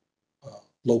anatomic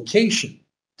location,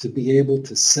 to be able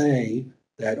to say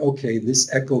that, okay,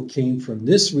 this echo came from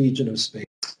this region of space,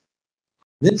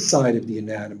 this side of the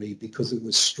anatomy, because it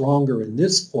was stronger in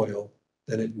this coil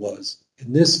than it was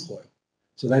in this coil.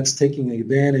 So that's taking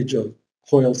advantage of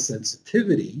coil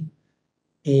sensitivity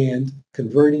and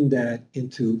converting that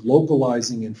into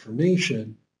localizing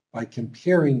information by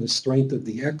comparing the strength of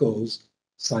the echoes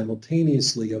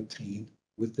simultaneously obtained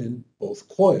within both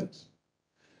coils.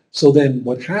 So then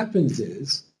what happens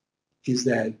is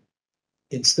that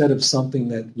instead of something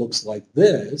that looks like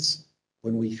this,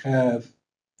 when we have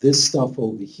this stuff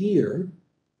over here,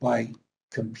 by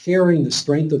comparing the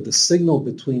strength of the signal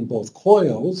between both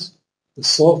coils, the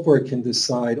software can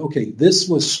decide, okay, this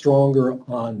was stronger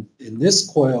in this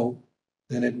coil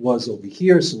than it was over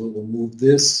here, so it will move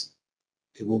this,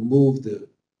 it will move the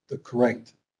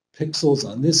correct pixels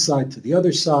on this side to the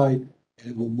other side,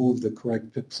 and it will move the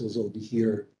correct pixels over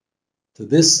here to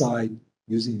this side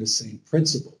using the same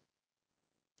principle.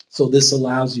 So this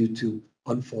allows you to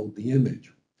unfold the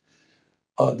image.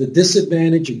 The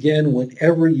disadvantage, again,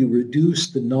 whenever you reduce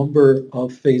the number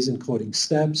of phase encoding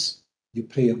steps, you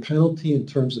pay a penalty in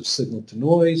terms of signal to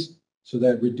noise. So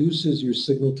that reduces your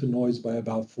signal to noise by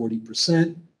about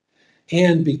 40%.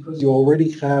 And because you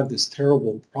already have this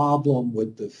terrible problem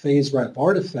with the phase wrap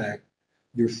artifact,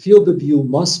 your field of view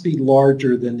must be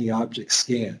larger than the object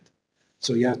scanned.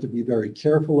 So you have to be very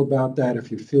careful about that.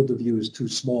 If your field of view is too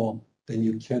small, then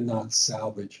you cannot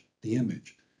salvage the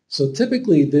image. So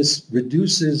typically this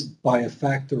reduces by a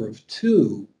factor of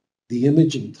 2 the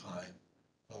imaging time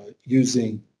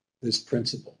using this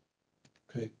principle.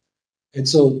 Okay, and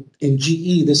so in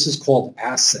GE this is called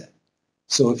asset.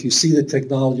 So if you see the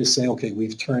technologist saying, okay,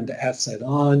 we've turned asset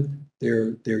on,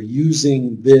 they're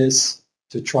using this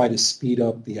to try to speed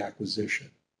up the acquisition.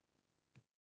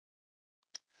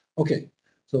 Okay,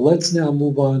 so let's now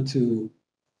move on to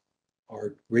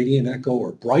our radiant echo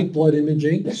or bright blood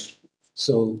imaging.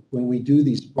 So when we do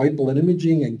these bright blood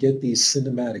imaging and get these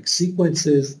cinematic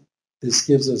sequences, this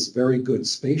gives us very good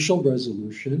spatial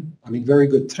resolution, very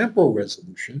good temporal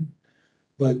resolution,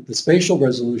 but the spatial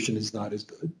resolution is not as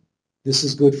good. This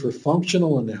is good for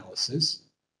functional analysis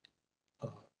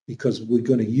because we're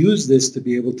going to use this to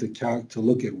be able to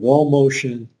look at wall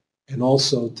motion and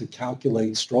also to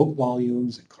calculate stroke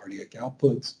volumes and cardiac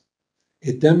outputs.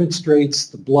 It demonstrates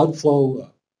the blood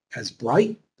flow as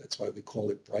bright. That's why we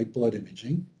call it bright blood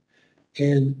imaging.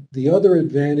 And the other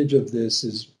advantage of this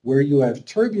is where you have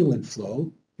turbulent flow,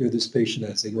 here this patient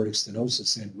has aortic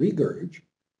stenosis and regurg,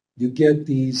 you get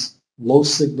these low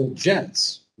signal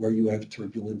jets where you have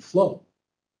turbulent flow.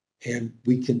 And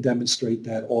we can demonstrate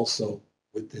that also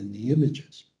within the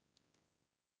images.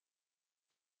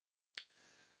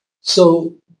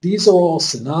 So these are all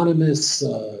synonymous,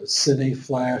 Cine,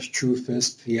 Flash,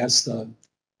 TrueFist, Fiesta,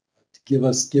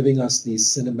 giving us these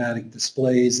cinematic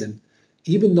displays. And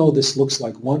even though this looks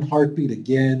like one heartbeat,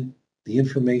 again, the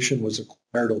information was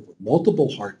acquired over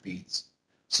multiple heartbeats.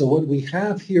 So what we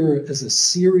have here is a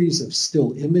series of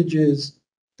still images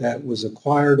that was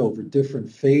acquired over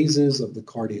different phases of the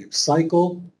cardiac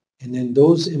cycle, and then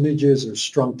those images are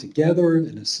strung together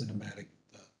in a cinematic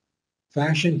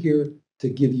fashion here to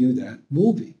give you that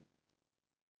movie.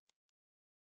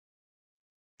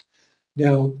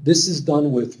 Now, this is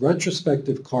done with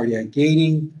retrospective cardiac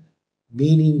gating,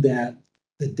 meaning that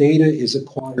the data is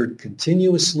acquired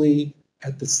continuously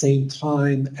at the same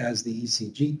time as the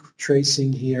ECG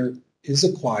tracing here is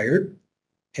acquired.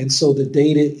 And so the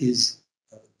data is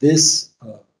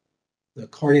the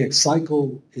cardiac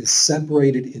cycle is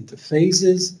separated into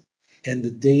phases, and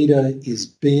the data is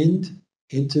binned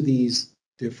into these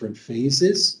different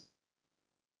phases.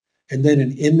 And then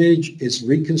an image is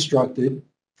reconstructed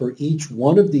for each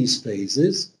one of these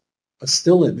phases, a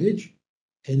still image,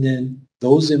 and then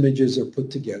those images are put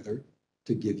together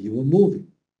to give you a movie.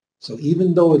 So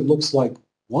even though it looks like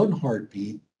one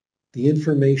heartbeat, the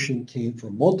information came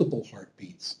from multiple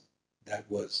heartbeats that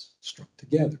was strung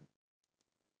together.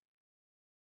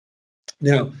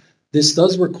 Now, this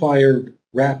does require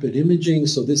rapid imaging,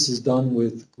 so this is done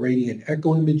with gradient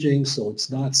echo imaging, so it's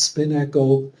not spin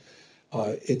echo.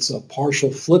 It's a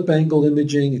partial flip angle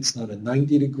imaging. It's not a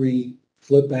 90-degree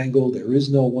flip angle. There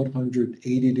is no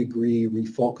 180-degree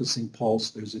refocusing pulse.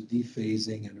 There's a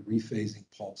dephasing and a rephasing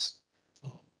pulse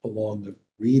along the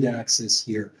read axis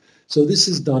here. So this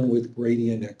is done with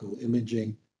gradient echo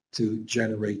imaging to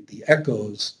generate the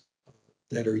echoes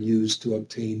that are used to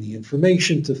obtain the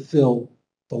information to fill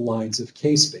the lines of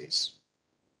K-space.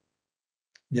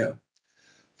 Now,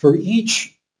 for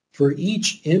each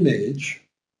image,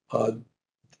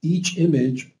 each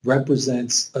image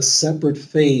represents a separate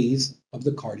phase of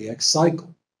the cardiac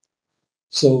cycle.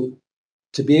 So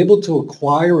to be able to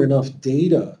acquire enough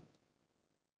data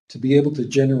to be able to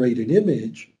generate an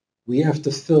image, we have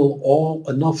to fill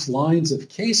enough lines of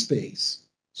K-space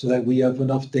so that we have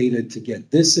enough data to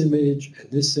get this image and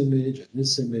this image and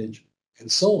this image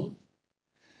and so on.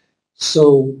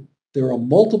 So there are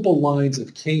multiple lines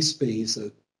of K-space.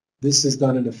 This is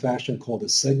done in a fashion called a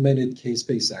segmented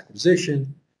K-space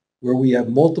acquisition, where we have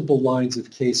multiple lines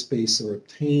of K-space are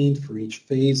obtained for each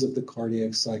phase of the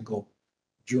cardiac cycle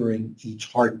during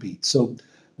each heartbeat. So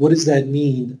what does that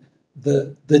mean?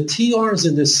 The TRs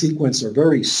in this sequence are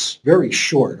very, very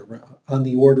short, on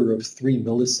the order of 3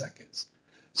 milliseconds.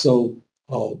 So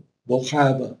we'll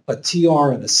have a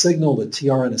TR and a signal, a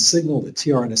TR and a signal, a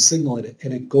TR and a signal,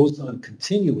 and it goes on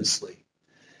continuously.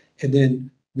 And then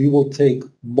we will take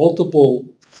multiple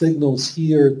signals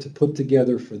here to put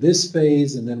together for this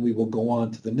phase, and then we will go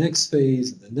on to the next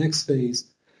phase and the next phase.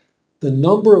 The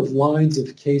number of lines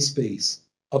of K-space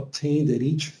obtained at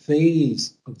each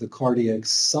phase of the cardiac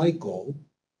cycle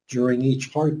during each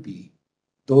heartbeat,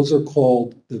 those are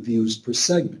called the views per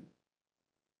segment.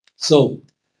 So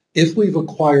if we've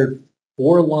acquired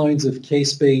 4 lines of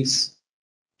K-space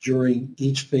during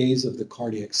each phase of the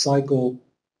cardiac cycle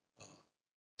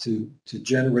to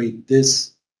generate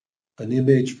an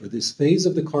image for this phase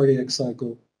of the cardiac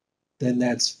cycle, then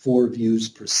that's 4 views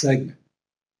per segment.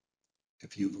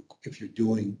 If you're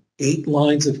doing 8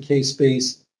 lines of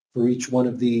K-space for each one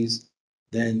of these,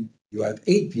 then you have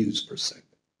 8 views per segment.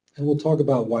 And we'll talk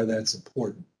about why that's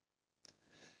important.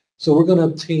 So we're going to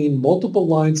obtain multiple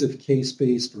lines of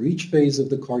K-space for each phase of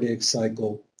the cardiac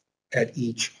cycle at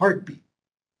each heartbeat.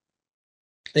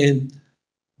 And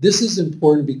this is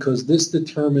important because this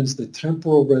determines the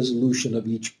temporal resolution of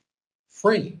each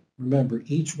frame. Remember,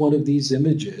 each one of these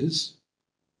images,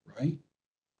 right,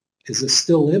 is a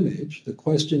still image. The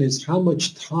question is, how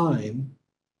much time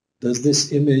does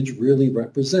this image really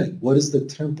represent? What is the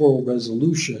temporal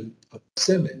resolution of this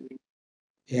image?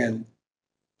 And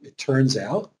it turns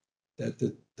out that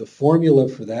the formula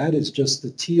for that is just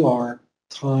the TR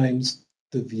times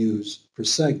the views per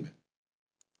segment.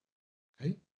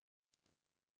 Okay?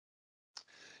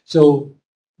 So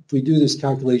if we do this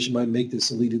calculation, it might make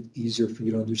this a little easier for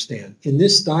you to understand. In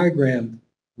this diagram,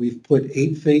 we've put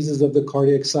 8 phases of the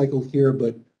cardiac cycle here,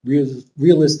 but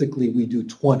realistically, we do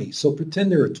 20. So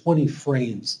pretend there are 20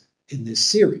 frames in this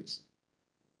series.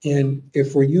 And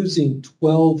if we're using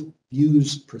 12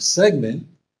 views per segment,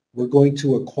 we're going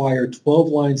to acquire 12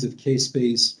 lines of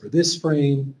K-space for this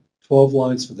frame, 12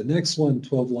 lines for the next one,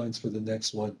 12 lines for the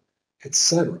next one,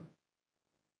 etc.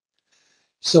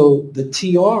 So the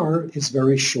TR is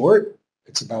very short.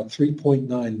 It's about 3.9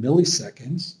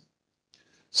 milliseconds.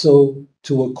 So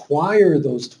to acquire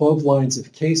those 12 lines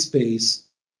of K-space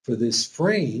for this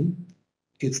frame,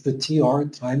 it's the TR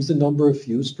times the number of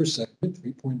views per second,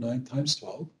 3.9 times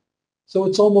 12. So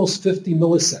it's almost 50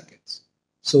 milliseconds.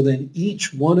 So then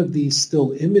each one of these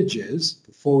still images,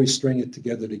 before we string it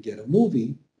together to get a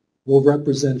movie, will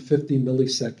represent 50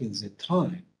 milliseconds in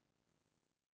time.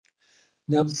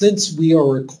 Now, since we are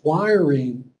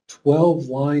requiring 12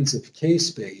 lines of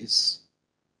K-space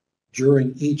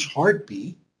during each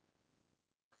heartbeat,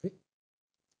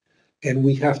 and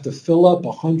we have to fill up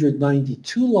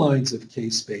 192 lines of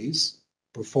K-space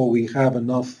before we have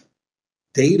enough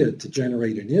data to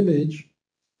generate an image,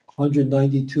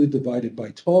 192 divided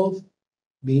by 12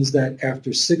 means that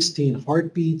after 16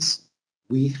 heartbeats,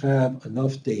 we have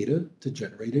enough data to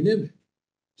generate an image.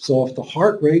 So if the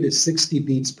heart rate is 60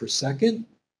 beats per second,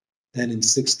 then in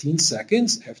 16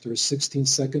 seconds, after a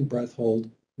 16-second breath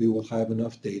hold, we will have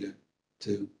enough data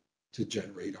to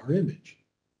generate our image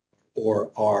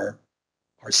or our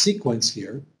sequence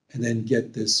here, and then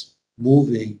get this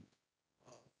moving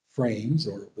frames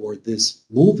or this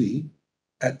movie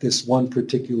at this one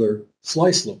particular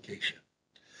slice location.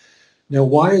 Now,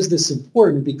 why is this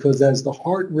important? Because as the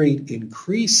heart rate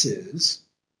increases,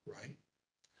 right,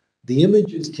 the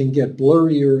images can get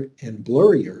blurrier and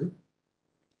blurrier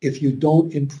if you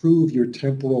don't improve your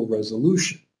temporal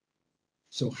resolution.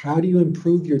 So how do you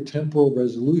improve your temporal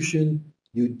resolution?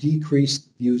 You decrease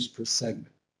views per segment.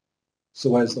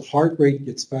 So as the heart rate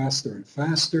gets faster and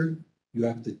faster, you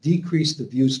have to decrease the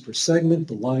views per segment,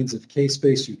 the lines of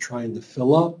K-space you're trying to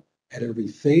fill up at every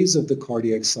phase of the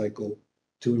cardiac cycle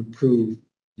to improve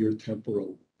your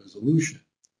temporal resolution.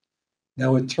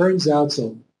 Now it turns out,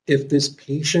 so if this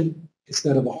patient,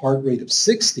 instead of a heart rate of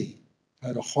 60,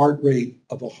 had a heart rate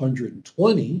of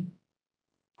 120,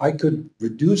 I could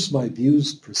reduce my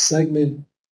views per segment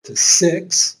to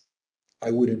 6. I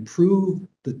would improve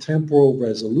the temporal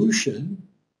resolution,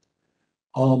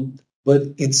 but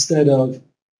instead of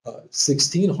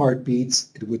 16 heartbeats,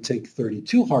 it would take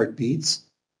 32 heartbeats.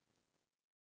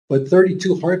 But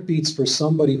 32 heartbeats for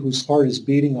somebody whose heart is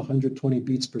beating 120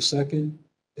 beats per second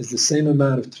is the same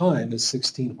amount of time as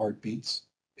 16 heartbeats.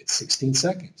 It's 16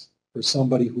 seconds for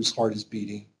somebody whose heart is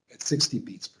beating at 60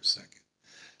 beats per second.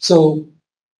 So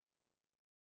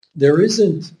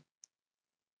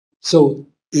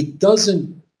it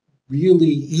doesn't really,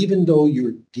 even though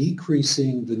you're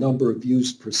decreasing the number of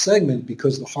views per segment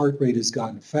because the heart rate has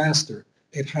gotten faster,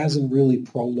 it hasn't really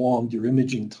prolonged your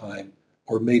imaging time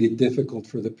or made it difficult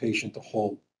for the patient to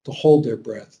hold their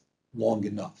breath long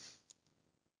enough,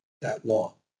 that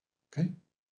long, okay?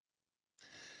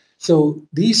 So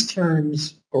these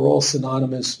terms are all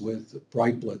synonymous with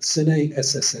bright blood cine,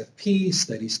 SSFP,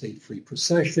 steady state free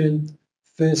precession,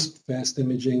 FISP, fast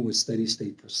imaging with steady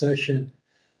state precession,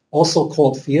 also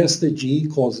called Fiesta. GE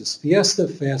calls this Fiesta,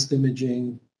 fast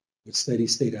imaging with steady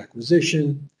state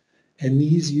acquisition. And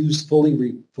these use fully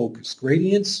refocused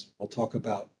gradients. I'll talk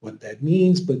about what that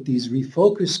means, but these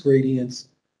refocused gradients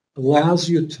allows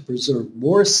you to preserve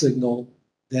more signal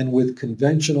than with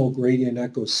conventional gradient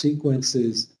echo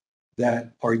sequences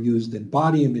that are used in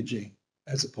body imaging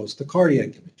as opposed to cardiac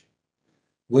imaging.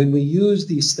 When we use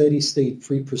these steady state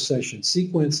free precession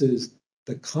sequences,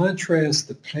 the contrast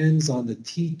depends on the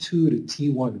T2 to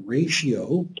T1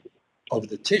 ratio of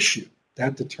the tissue.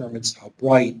 That determines how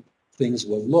bright things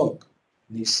will look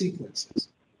in these sequences.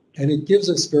 And it gives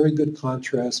us very good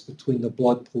contrast between the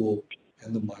blood pool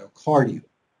and the myocardium.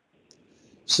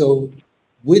 So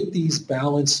with these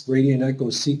balanced gradient echo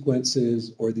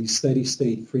sequences or these steady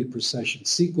state free precession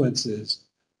sequences,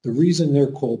 the reason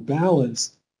they're called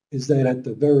balanced is that at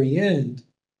the very end,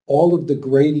 all of the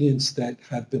gradients that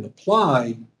have been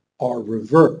applied are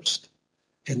reversed.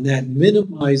 And that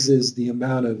minimizes the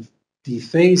amount of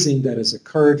dephasing that has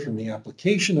occurred from the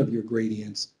application of your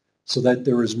gradients so that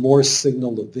there is more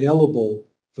signal available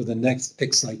for the next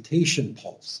excitation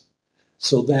pulse.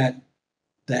 So that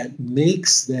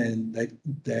makes the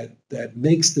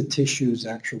tissues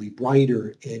actually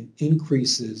brighter and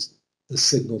increases the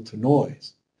signal to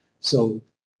noise. So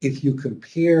if you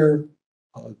compare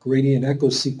gradient echo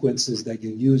sequences that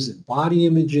you use in body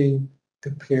imaging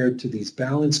compared to these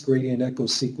balanced gradient echo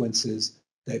sequences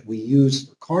that we use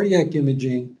for cardiac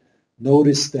imaging,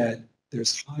 notice that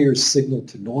there's higher signal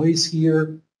to noise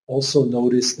here. Also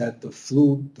notice that the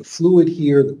fluid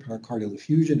here, the pericardial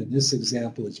effusion in this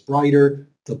example is brighter.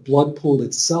 The blood pool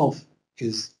itself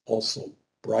is also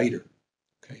brighter,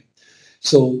 okay?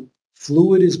 So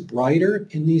fluid is brighter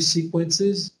in these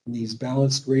sequences, in these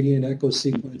balanced gradient echo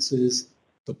sequences.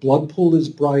 The blood pool is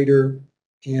brighter,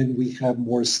 and we have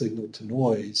more signal to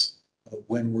noise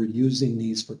when we're using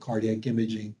these for cardiac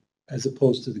imaging as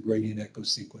opposed to the gradient echo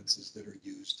sequences that are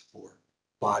used for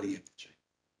body imaging.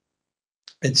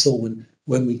 And so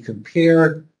when we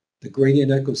compare the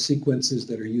gradient echo sequences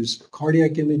that are used for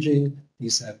cardiac imaging,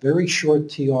 these have very short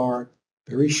TR,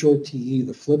 very short TE,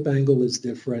 the flip angle is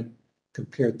different,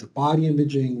 compared to body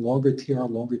imaging, longer TR,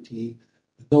 longer TE,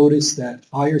 notice that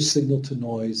higher signal to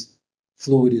noise,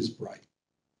 fluid is bright.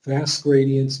 Fast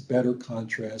gradients, better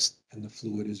contrast, and the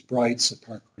fluid is bright, so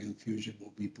pericardial effusion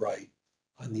will be bright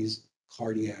on these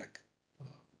cardiac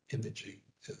imaging,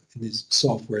 in this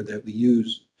software that we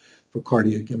use for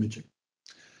cardiac imaging.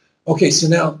 Okay, so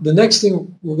now the next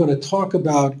thing we're going to talk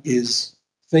about is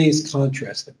phase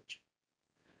contrast imaging.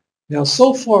 Now,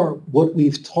 so far, what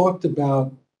we've talked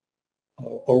about,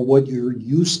 or what you're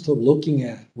used to looking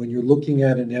at when you're looking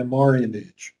at an MR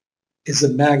image, is a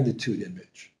magnitude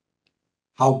image.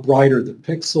 How bright are the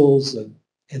pixels,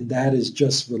 and that is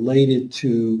just related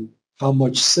to how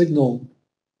much signal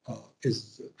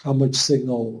is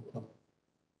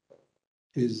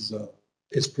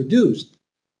produced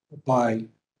by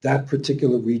that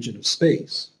particular region of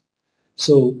space.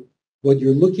 So what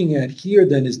you're looking at here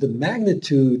then is the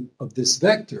magnitude of this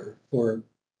vector for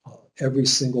every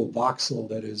single voxel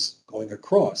that is going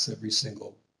across, every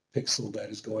single pixel that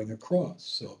is going across.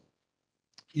 So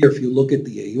here, if you look at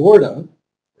the aorta,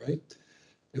 right,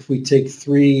 if we take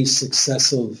 3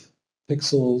 successive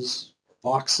pixels,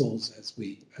 voxels,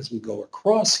 as we go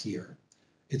across here,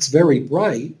 it's very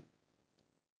bright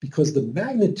because the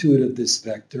magnitude of this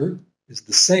vector is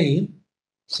the same,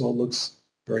 so it looks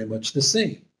very much the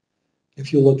same.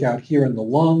 If you look out here in the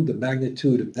lung, the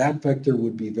magnitude of that vector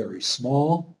would be very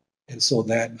small, and so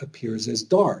that appears as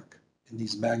dark in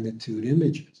these magnitude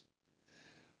images.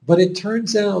 But it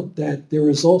turns out that there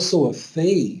is also a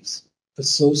phase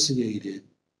associated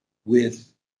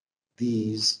with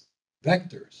these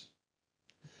vectors.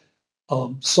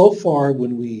 So far,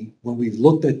 when we've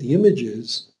looked at the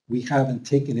images, we haven't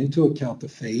taken into account the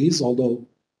phase, although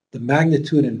the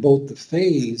magnitude in both the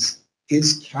phase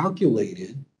is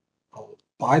calculated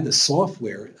by the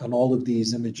software on all of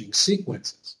these imaging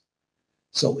sequences.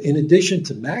 So in addition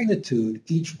to magnitude,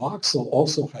 each voxel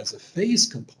also has a phase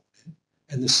component,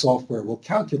 and the software will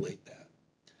calculate that.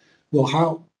 Well,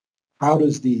 how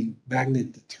does the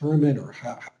magnet determine, or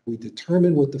how we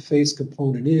determine what the phase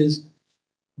component is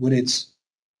when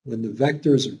the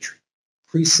vectors are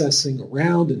precessing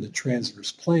around in the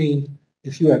transverse plane?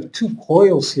 If you have 2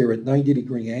 coils here at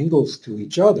 90-degree angles to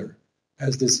each other,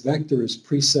 as this vector is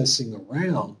precessing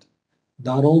around,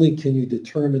 not only can you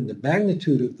determine the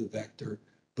magnitude of the vector,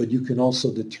 but you can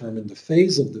also determine the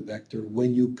phase of the vector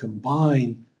when you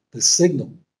combine the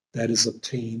signal that is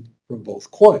obtained from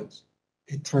both coils.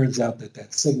 It turns out that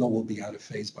that signal will be out of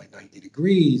phase by 90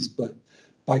 degrees, but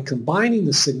by combining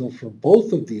the signal from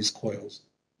both of these coils,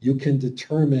 you can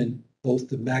determine both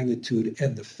the magnitude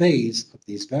and the phase of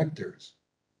these vectors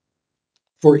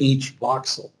for each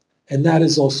voxel. And that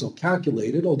is also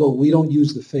calculated, although we don't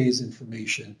use the phase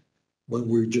information when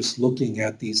we're just looking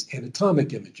at these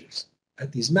anatomic images,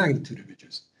 at these magnitude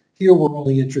images. Here we're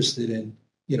only interested in,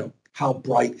 how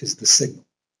bright is the signal?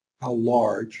 How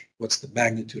large? What's the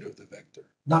magnitude of the vector?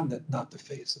 Not the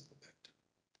phase of the vector.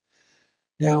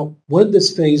 Now, when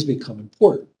does phase become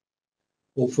important?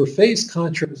 Well, for phase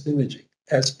contrast imaging,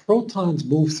 as protons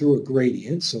move through a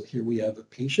gradient, so here we have a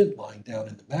patient lying down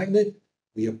in the magnet,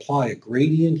 we apply a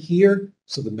gradient here,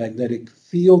 so the magnetic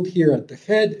field here at the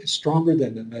head is stronger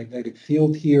than the magnetic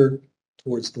field here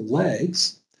towards the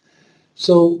legs.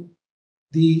 So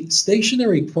the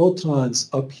stationary protons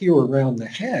up here around the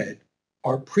head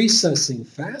are precessing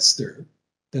faster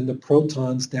than the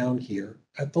protons down here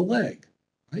at the leg,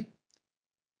 right?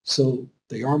 So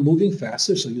they are moving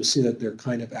faster, so you'll see that they're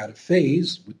kind of out of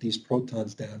phase with these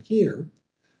protons down here.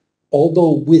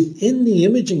 Although within the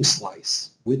imaging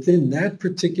slice, within that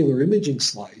particular imaging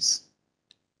slice,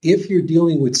 if you're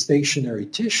dealing with stationary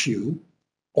tissue,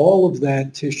 all of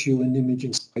that tissue in the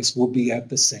imaging slice will be at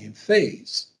the same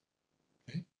phase,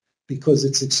 okay? Because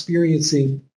it's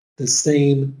experiencing the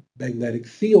same magnetic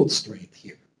field strength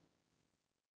here.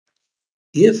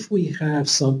 If we have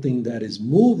something that is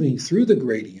moving through the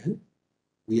gradient,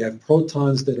 we have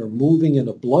protons that are moving in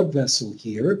a blood vessel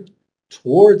here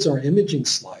towards our imaging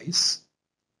slice,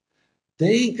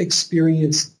 they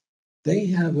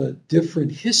have a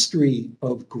different history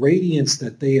of gradients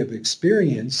that they have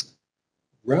experienced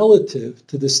relative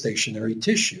to the stationary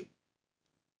tissue.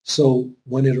 So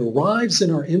when it arrives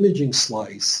in our imaging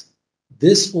slice,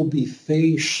 this will be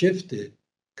phase shifted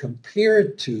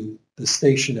compared to the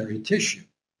stationary tissue.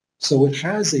 So it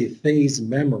has a phase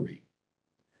memory,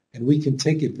 and we can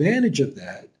take advantage of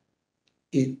that.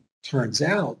 It turns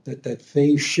out that that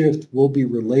phase shift will be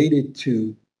related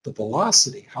to the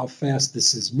velocity, how fast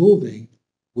this is moving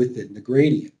within the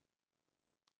gradient.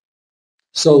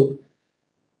 So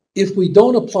if we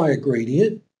don't apply a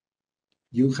gradient,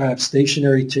 you have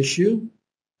stationary tissue,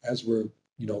 as we're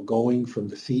going from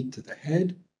the feet to the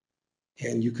head.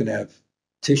 And you can have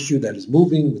tissue that is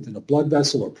moving within a blood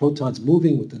vessel or protons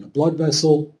moving within a blood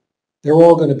vessel. They're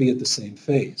all going to be at the same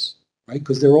phase, right?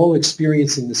 Because they're all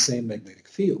experiencing the same magnetic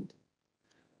field.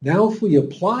 Now, if we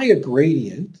apply a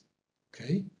gradient,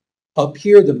 okay, up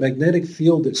here the magnetic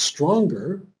field is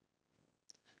stronger.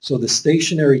 So the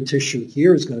stationary tissue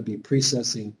here is going to be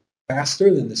precessing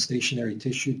faster than the stationary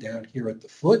tissue down here at the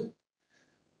foot.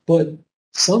 But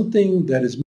something that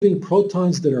is moving,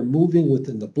 protons that are moving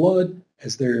within the blood,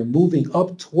 as they're moving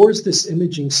up towards this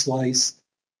imaging slice,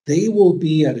 they will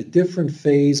be at a different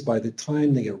phase by the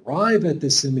time they arrive at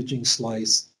this imaging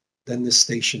slice than the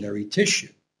stationary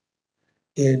tissue.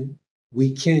 And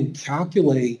we can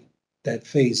calculate that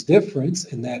phase difference,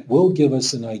 and that will give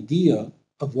us an idea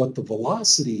of what the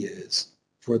velocity is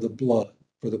for the blood,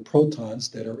 for the protons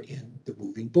that are in the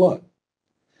moving blood.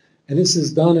 And this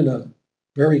is done in a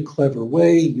very clever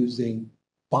way using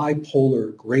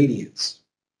bipolar gradients.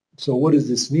 So what does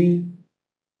this mean?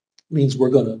 It means we're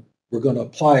going to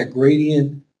apply a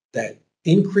gradient that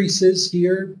increases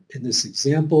here in this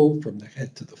example from the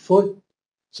head to the foot.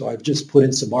 So I've just put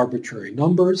in some arbitrary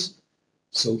numbers.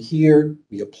 So here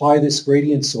we apply this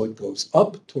gradient so it goes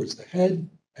up towards the head.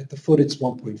 At the foot it's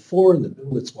 1.4, in the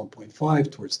middle it's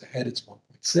 1.5, towards the head it's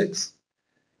 1.6.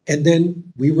 And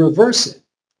then we reverse it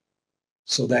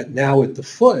so that now at the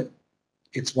foot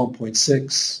it's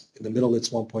 1.6, in the middle it's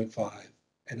 1.5,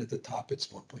 and at the top it's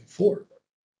 1.4.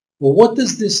 Well, what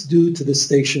does this do to the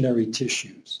stationary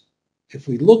tissues? If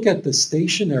we look at the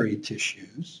stationary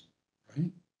tissues,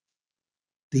 right,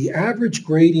 the average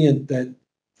gradient that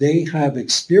they have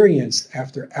experienced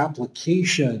after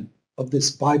application of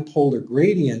this bipolar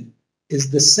gradient is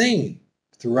the same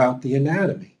throughout the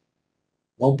anatomy.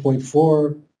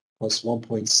 1.4 plus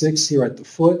 1.6 here at the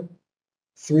foot,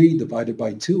 3 divided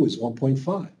by 2 is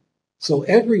 1.5. So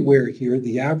everywhere here,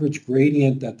 the average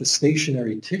gradient that the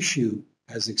stationary tissue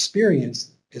has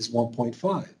experienced is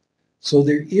 1.5. So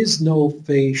there is no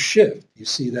phase shift. You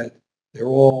see that they're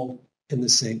all in the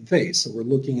same phase. So we're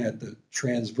looking at the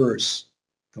transverse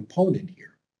component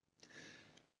here.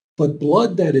 But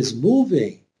blood that is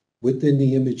moving within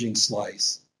the imaging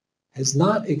slice has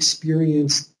not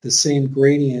experienced the same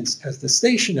gradients as the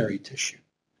stationary tissue.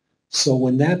 So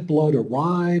when that blood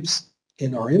arrives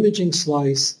in our imaging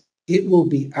slice, it will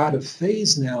be out of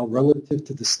phase now relative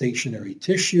to the stationary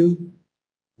tissue.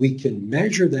 We can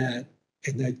measure that,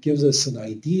 and that gives us an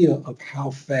idea of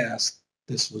how fast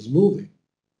this was moving.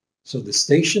 So the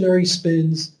stationary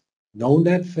spins know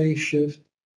net phase shift.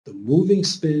 The moving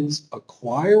spins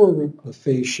acquire a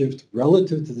phase shift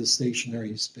relative to the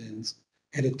stationary spins,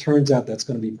 and it turns out that's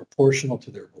going to be proportional to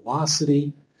their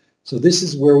velocity. So this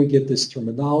is where we get this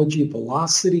terminology,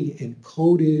 velocity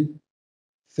encoded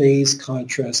phase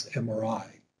contrast MRI.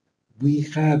 We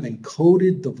have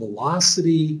encoded the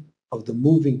velocity of the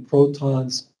moving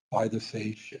protons by the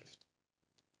phase shift.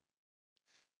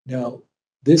 Now,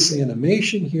 this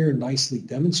animation here nicely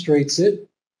demonstrates it.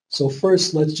 So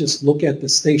first, let's just look at the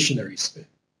stationary spin.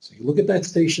 So you look at that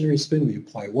stationary spin, we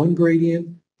apply one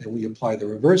gradient, then we apply the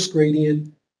reverse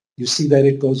gradient. You see that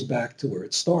it goes back to where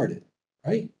it started,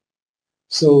 right?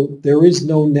 So there is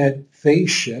no net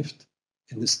phase shift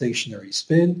in the stationary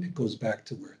spin. It goes back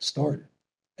to where it started.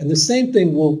 And the same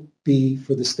thing will be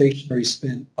for the stationary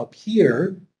spin up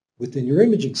here within your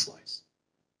imaging slice.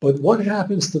 But what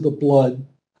happens to the blood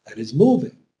that is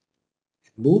moving?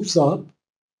 It moves up,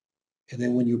 and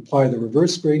then when you apply the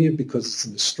reverse gradient, because it's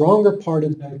in the stronger part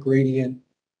of that gradient,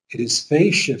 it is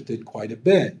phase shifted quite a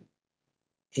bit.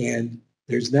 And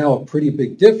there's now a pretty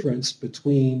big difference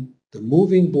between the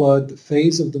moving blood, the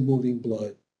phase of the moving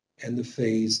blood, and the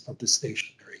phase of the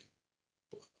stationary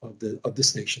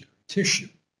stationary tissue.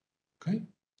 Okay.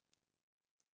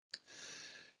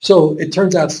 So it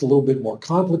turns out it's a little bit more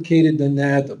complicated than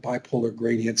that. The bipolar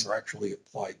gradients are actually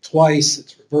applied twice.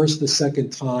 It's reversed the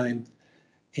second time,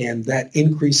 and that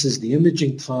increases the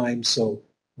imaging time. So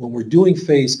when we're doing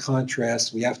phase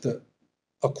contrast, we have to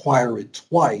acquire it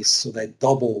twice, so that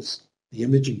doubles the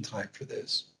imaging time for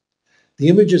this. The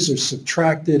images are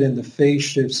subtracted and the phase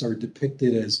shifts are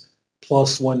depicted as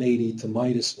plus 180 to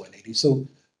minus 180. So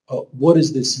what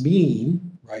does this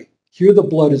mean, right? Here the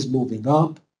blood is moving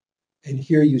up, and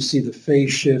here you see the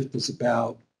phase shift is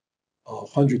about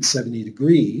 170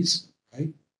 degrees, right?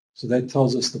 So that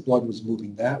tells us the blood was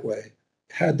moving that way.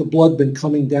 Had the blood been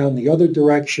coming down the other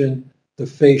direction, the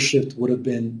phase shift would have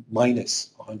been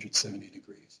minus 170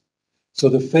 degrees. So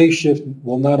the phase shift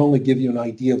will not only give you an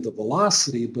idea of the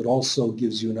velocity, but also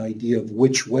gives you an idea of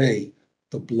which way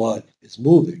the blood is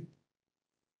moving.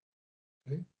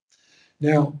 Okay?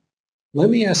 Now, let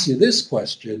me ask you this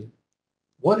question.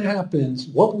 What happens,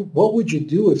 what would you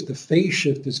do if the phase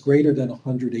shift is greater than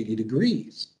 180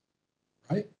 degrees,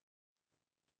 right?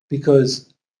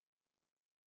 Because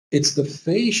it's the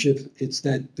phase shift, it's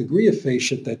that degree of phase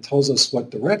shift that tells us what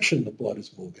direction the blood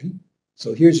is moving.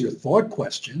 So here's your thought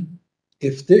question.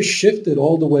 If this shifted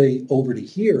all the way over to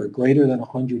here, greater than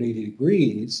 180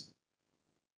 degrees,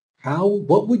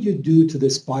 what would you do to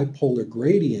this bipolar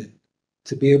gradient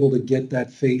to be able to get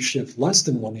that phase shift less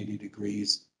than 180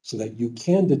 degrees so that you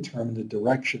can determine the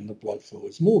direction the blood flow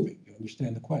is moving? You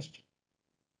understand the question?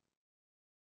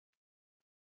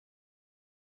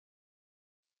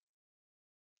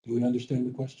 Do we understand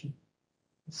the question?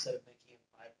 Instead of making it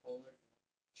bipolar.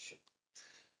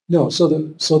 No, so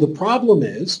the problem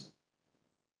is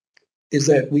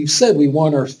that we've said we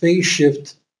want our phase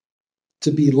shift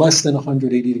to be less than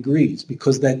 180 degrees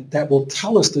because that will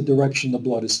tell us the direction the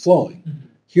blood is flowing. Mm-hmm.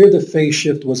 Here the phase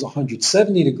shift was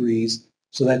 170 degrees,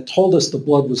 so that told us the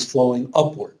blood was flowing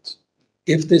upwards.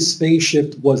 If this phase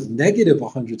shift was negative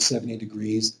 170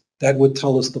 degrees, that would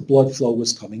tell us the blood flow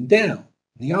was coming down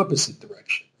in the opposite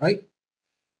direction, right?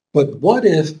 But what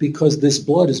if, because this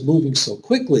blood is moving so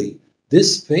quickly,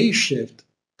 this phase shift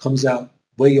comes out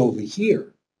way over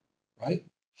here, right?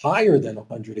 Higher than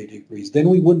 180 degrees, then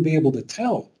we wouldn't be able to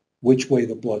tell which way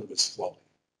the blood was flowing.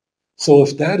 So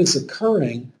if that is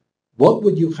occurring, what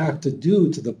would you have to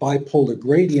do to the bipolar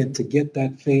gradient to get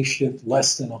that phase shift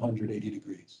less than 180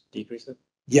 degrees? Decrease it?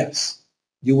 Yes,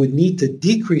 you would need to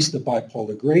decrease the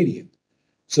bipolar gradient.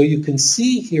 So you can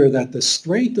see here that the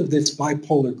strength of this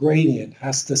bipolar gradient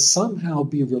has to somehow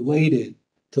be related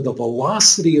to the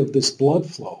velocity of this blood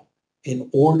flow in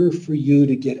order for you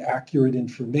to get accurate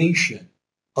information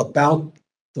about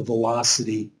the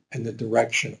velocity and the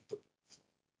direction of the blood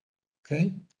flow.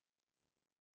 Okay?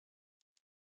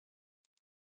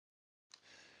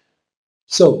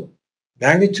 So,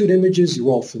 magnitude images you're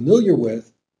all familiar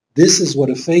with. This is what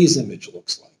a phase image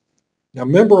looks like. Now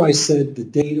remember I said the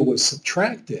data was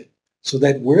subtracted so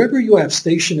that wherever you have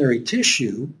stationary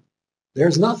tissue,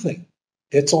 there's nothing.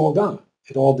 It's all gone.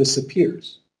 It all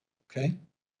disappears. Okay?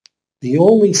 The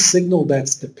only signal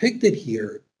that's depicted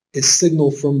here is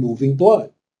signal from moving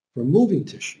blood, from moving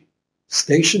tissue.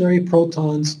 Stationary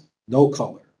protons, no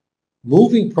color.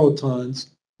 Moving protons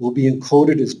will be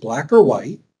encoded as black or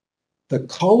white. The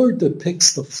color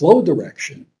depicts the flow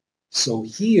direction. So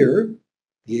here,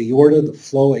 the aorta, the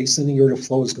flow, ascending aorta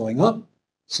flow is going up.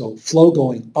 So flow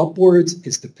going upwards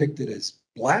is depicted as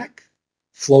black.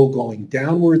 Flow going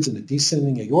downwards in the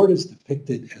descending aorta is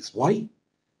depicted as white.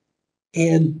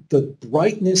 And the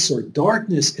brightness or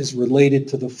darkness is related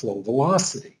to the flow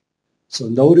velocity. So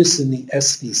notice in the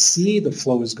SVC, the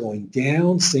flow is going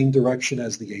down, same direction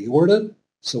as the aorta.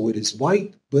 So it is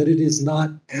white, but it is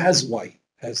not as white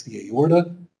as the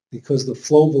aorta because the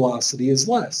flow velocity is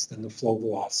less than the flow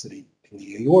velocity in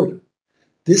the aorta.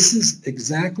 This is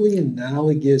exactly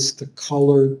analogous to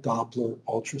color Doppler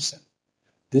ultrasound.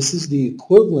 This is the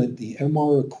equivalent, the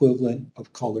MR equivalent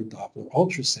of color Doppler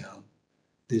ultrasound,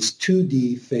 this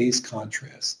 2D phase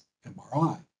contrast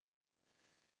MRI.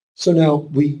 So now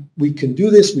we can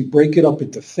do this. We break it up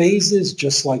into phases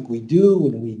just like we do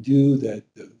when we do the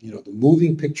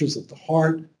moving pictures of the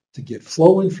heart to get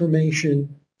flow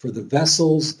information for the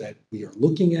vessels that we are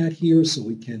looking at here. So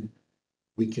we can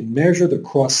measure the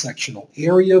cross-sectional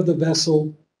area of the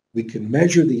vessel. We can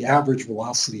measure the average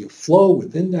velocity of flow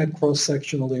within that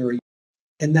cross-sectional area,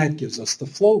 and that gives us the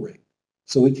flow rate.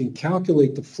 So we can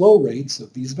calculate the flow rates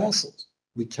of these vessels.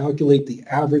 We calculate the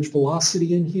average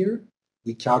velocity in here.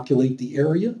 We calculate the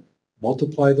area,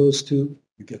 multiply those two,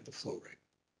 you get the flow rate.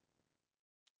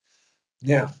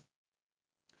 Now,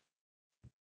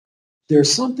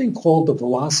 there's something called the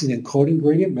velocity encoding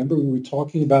gradient. Remember we were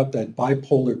talking about that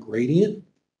bipolar gradient?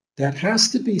 That has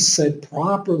to be set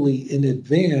properly in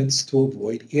advance to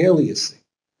avoid aliasing.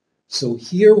 So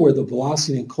here where the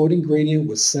velocity encoding gradient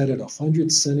was set at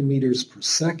 100 centimeters per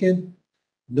second,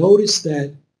 notice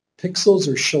that pixels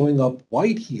are showing up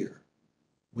white here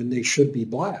when they should be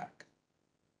black.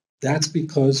 That's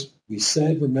because we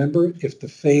said, remember, if the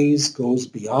phase goes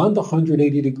beyond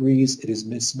 180 degrees, it is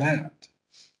mismapped.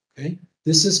 Okay?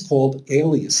 This is called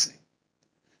aliasing.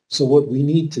 So what we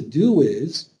need to do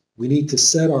is we need to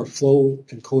set our flow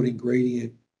encoding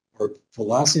gradient or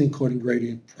velocity encoding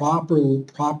gradient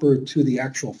proper to the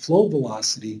actual flow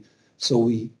velocity. So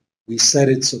we set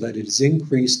it so that it is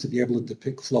increased to be able to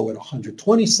depict flow at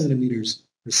 120 centimeters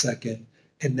per second.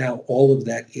 And now all of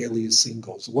that aliasing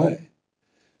goes away.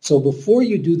 So before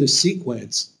you do the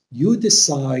sequence, you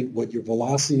decide what your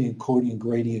velocity encoding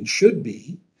gradient should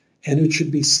be, and it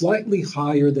should be slightly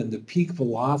higher than the peak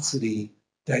velocity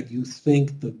that you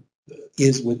think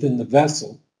is within the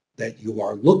vessel that you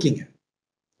are looking at,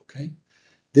 okay?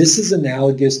 This is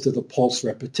analogous to the pulse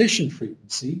repetition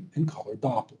frequency in color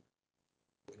Doppler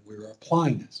when we're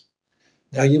applying this.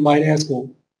 Now you might ask, well,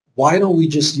 why don't we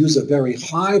just use a very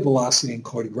high velocity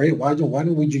encoding rate? Why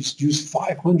don't we just use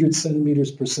 500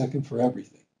 centimeters per second for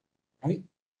everything, right?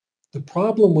 The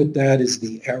problem with that is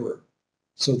the error.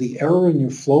 So the error in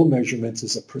your flow measurements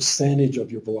is a percentage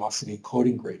of your velocity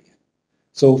encoding gradient.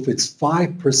 So if it's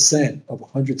 5% of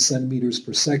 100 centimeters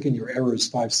per second, your error is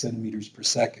 5 centimeters per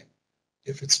second.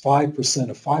 If it's 5%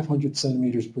 of 500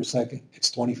 centimeters per second,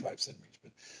 it's 25 centimeters.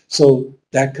 So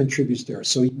that contributes there.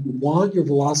 So you want your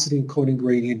velocity encoding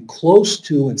gradient close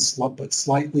to but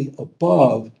slightly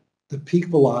above the peak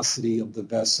velocity of the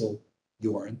vessel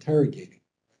you are interrogating.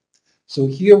 So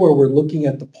here where we're looking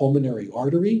at the pulmonary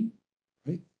artery,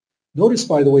 right? Notice,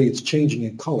 by the way, it's changing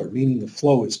in color, meaning the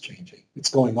flow is changing. It's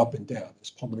going up and down.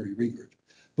 There's pulmonary regurg.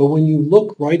 But when you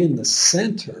look right in the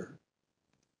center,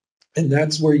 and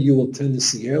that's where you will tend to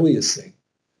see aliasing,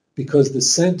 because the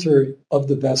center of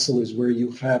the vessel is where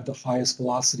you have the highest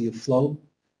velocity of flow.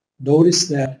 Notice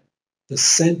that the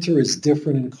center is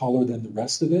different in color than the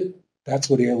rest of it. That's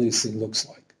what aliasing looks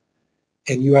like.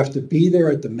 And you have to be there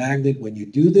at the magnet when you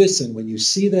do this, and when you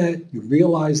see that, you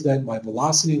realize that my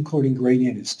velocity encoding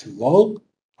gradient is too low.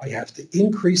 I have to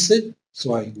increase it,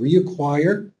 so I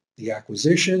reacquire the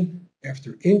acquisition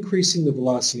after increasing the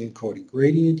velocity encoding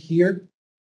gradient here,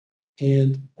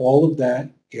 and all of that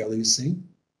aliasing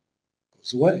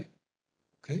goes away,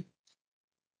 okay?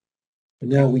 And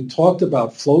now we talked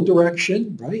about flow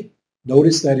direction, right?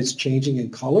 Notice that it's changing in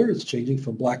color. It's changing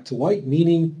from black to white,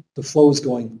 meaning the flow is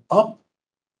going up,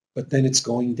 but then it's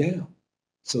going down.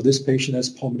 So this patient has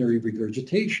pulmonary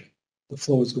regurgitation. The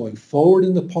flow is going forward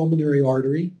in the pulmonary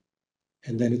artery,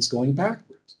 and then it's going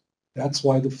backwards. That's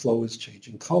why the flow is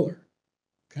changing color,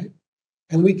 okay?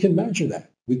 And we can measure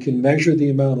that. We can measure the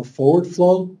amount of forward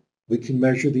flow. We can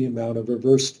measure the amount of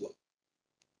reverse flow.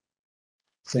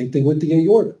 Same thing with the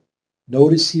aorta.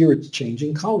 Notice here it's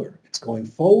changing color. It's going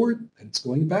forward and it's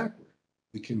going backward.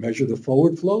 We can measure the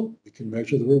forward flow. We can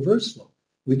measure the reverse flow.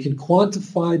 We can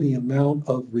quantify the amount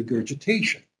of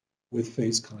regurgitation with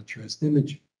phase contrast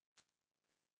imaging.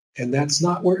 And that's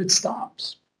not where it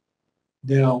stops.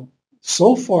 Now,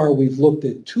 so far we've looked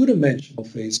at two-dimensional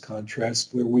phase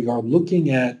contrast where we are looking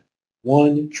at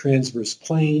one transverse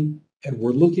plane and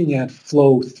we're looking at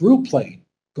flow through plane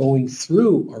going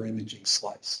through our imaging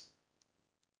slice.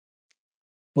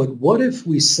 But what if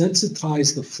we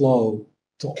sensitize the flow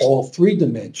to all three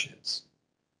dimensions,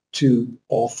 to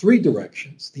all three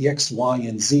directions, the X, Y,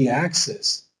 and Z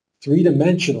axis,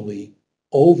 three-dimensionally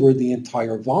over the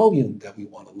entire volume that we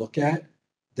want to look at?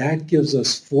 That gives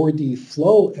us 4D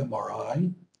flow MRI,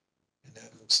 and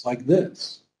that looks like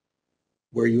this,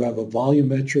 where you have a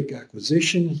volumetric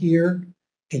acquisition here,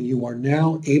 and you are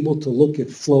now able to look at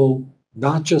flow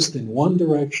not just in one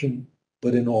direction,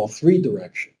 but in all three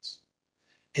directions.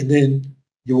 And then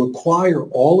you acquire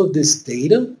all of this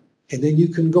data, and then you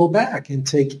can go back and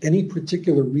take any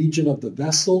particular region of the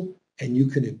vessel, and you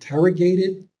can interrogate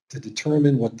it to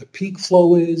determine what the peak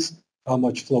flow is, how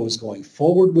much flow is going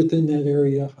forward within that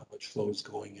area, how much flow is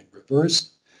going in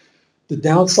reverse. The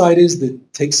downside is that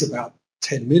it takes about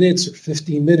 10 minutes or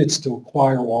 15 minutes to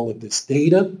acquire all of this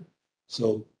data.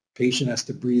 So patient has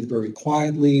to breathe very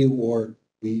quietly, or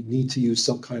we need to use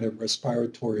some kind of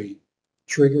respiratory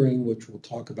triggering, which we'll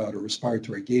talk about, or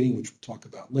respiratory gating, which we'll talk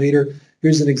about later.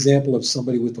 Here's an example of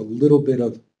somebody with a little bit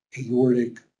of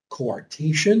aortic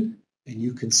coarctation, and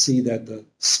you can see that the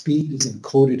speed is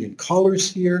encoded in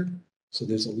colors here. So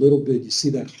there's a little bit, you see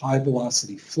that high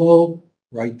velocity flow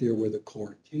right there where the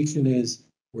coarctation is,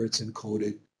 where it's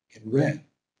encoded in red,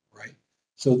 right?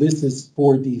 So this is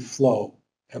 4D flow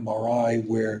MRI,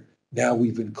 where now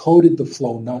we've encoded the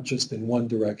flow not just in one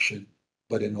direction,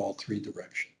 but in all three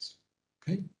directions,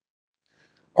 okay?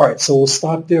 All right, so we'll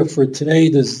stop there for today.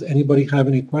 Does anybody have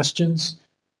any questions?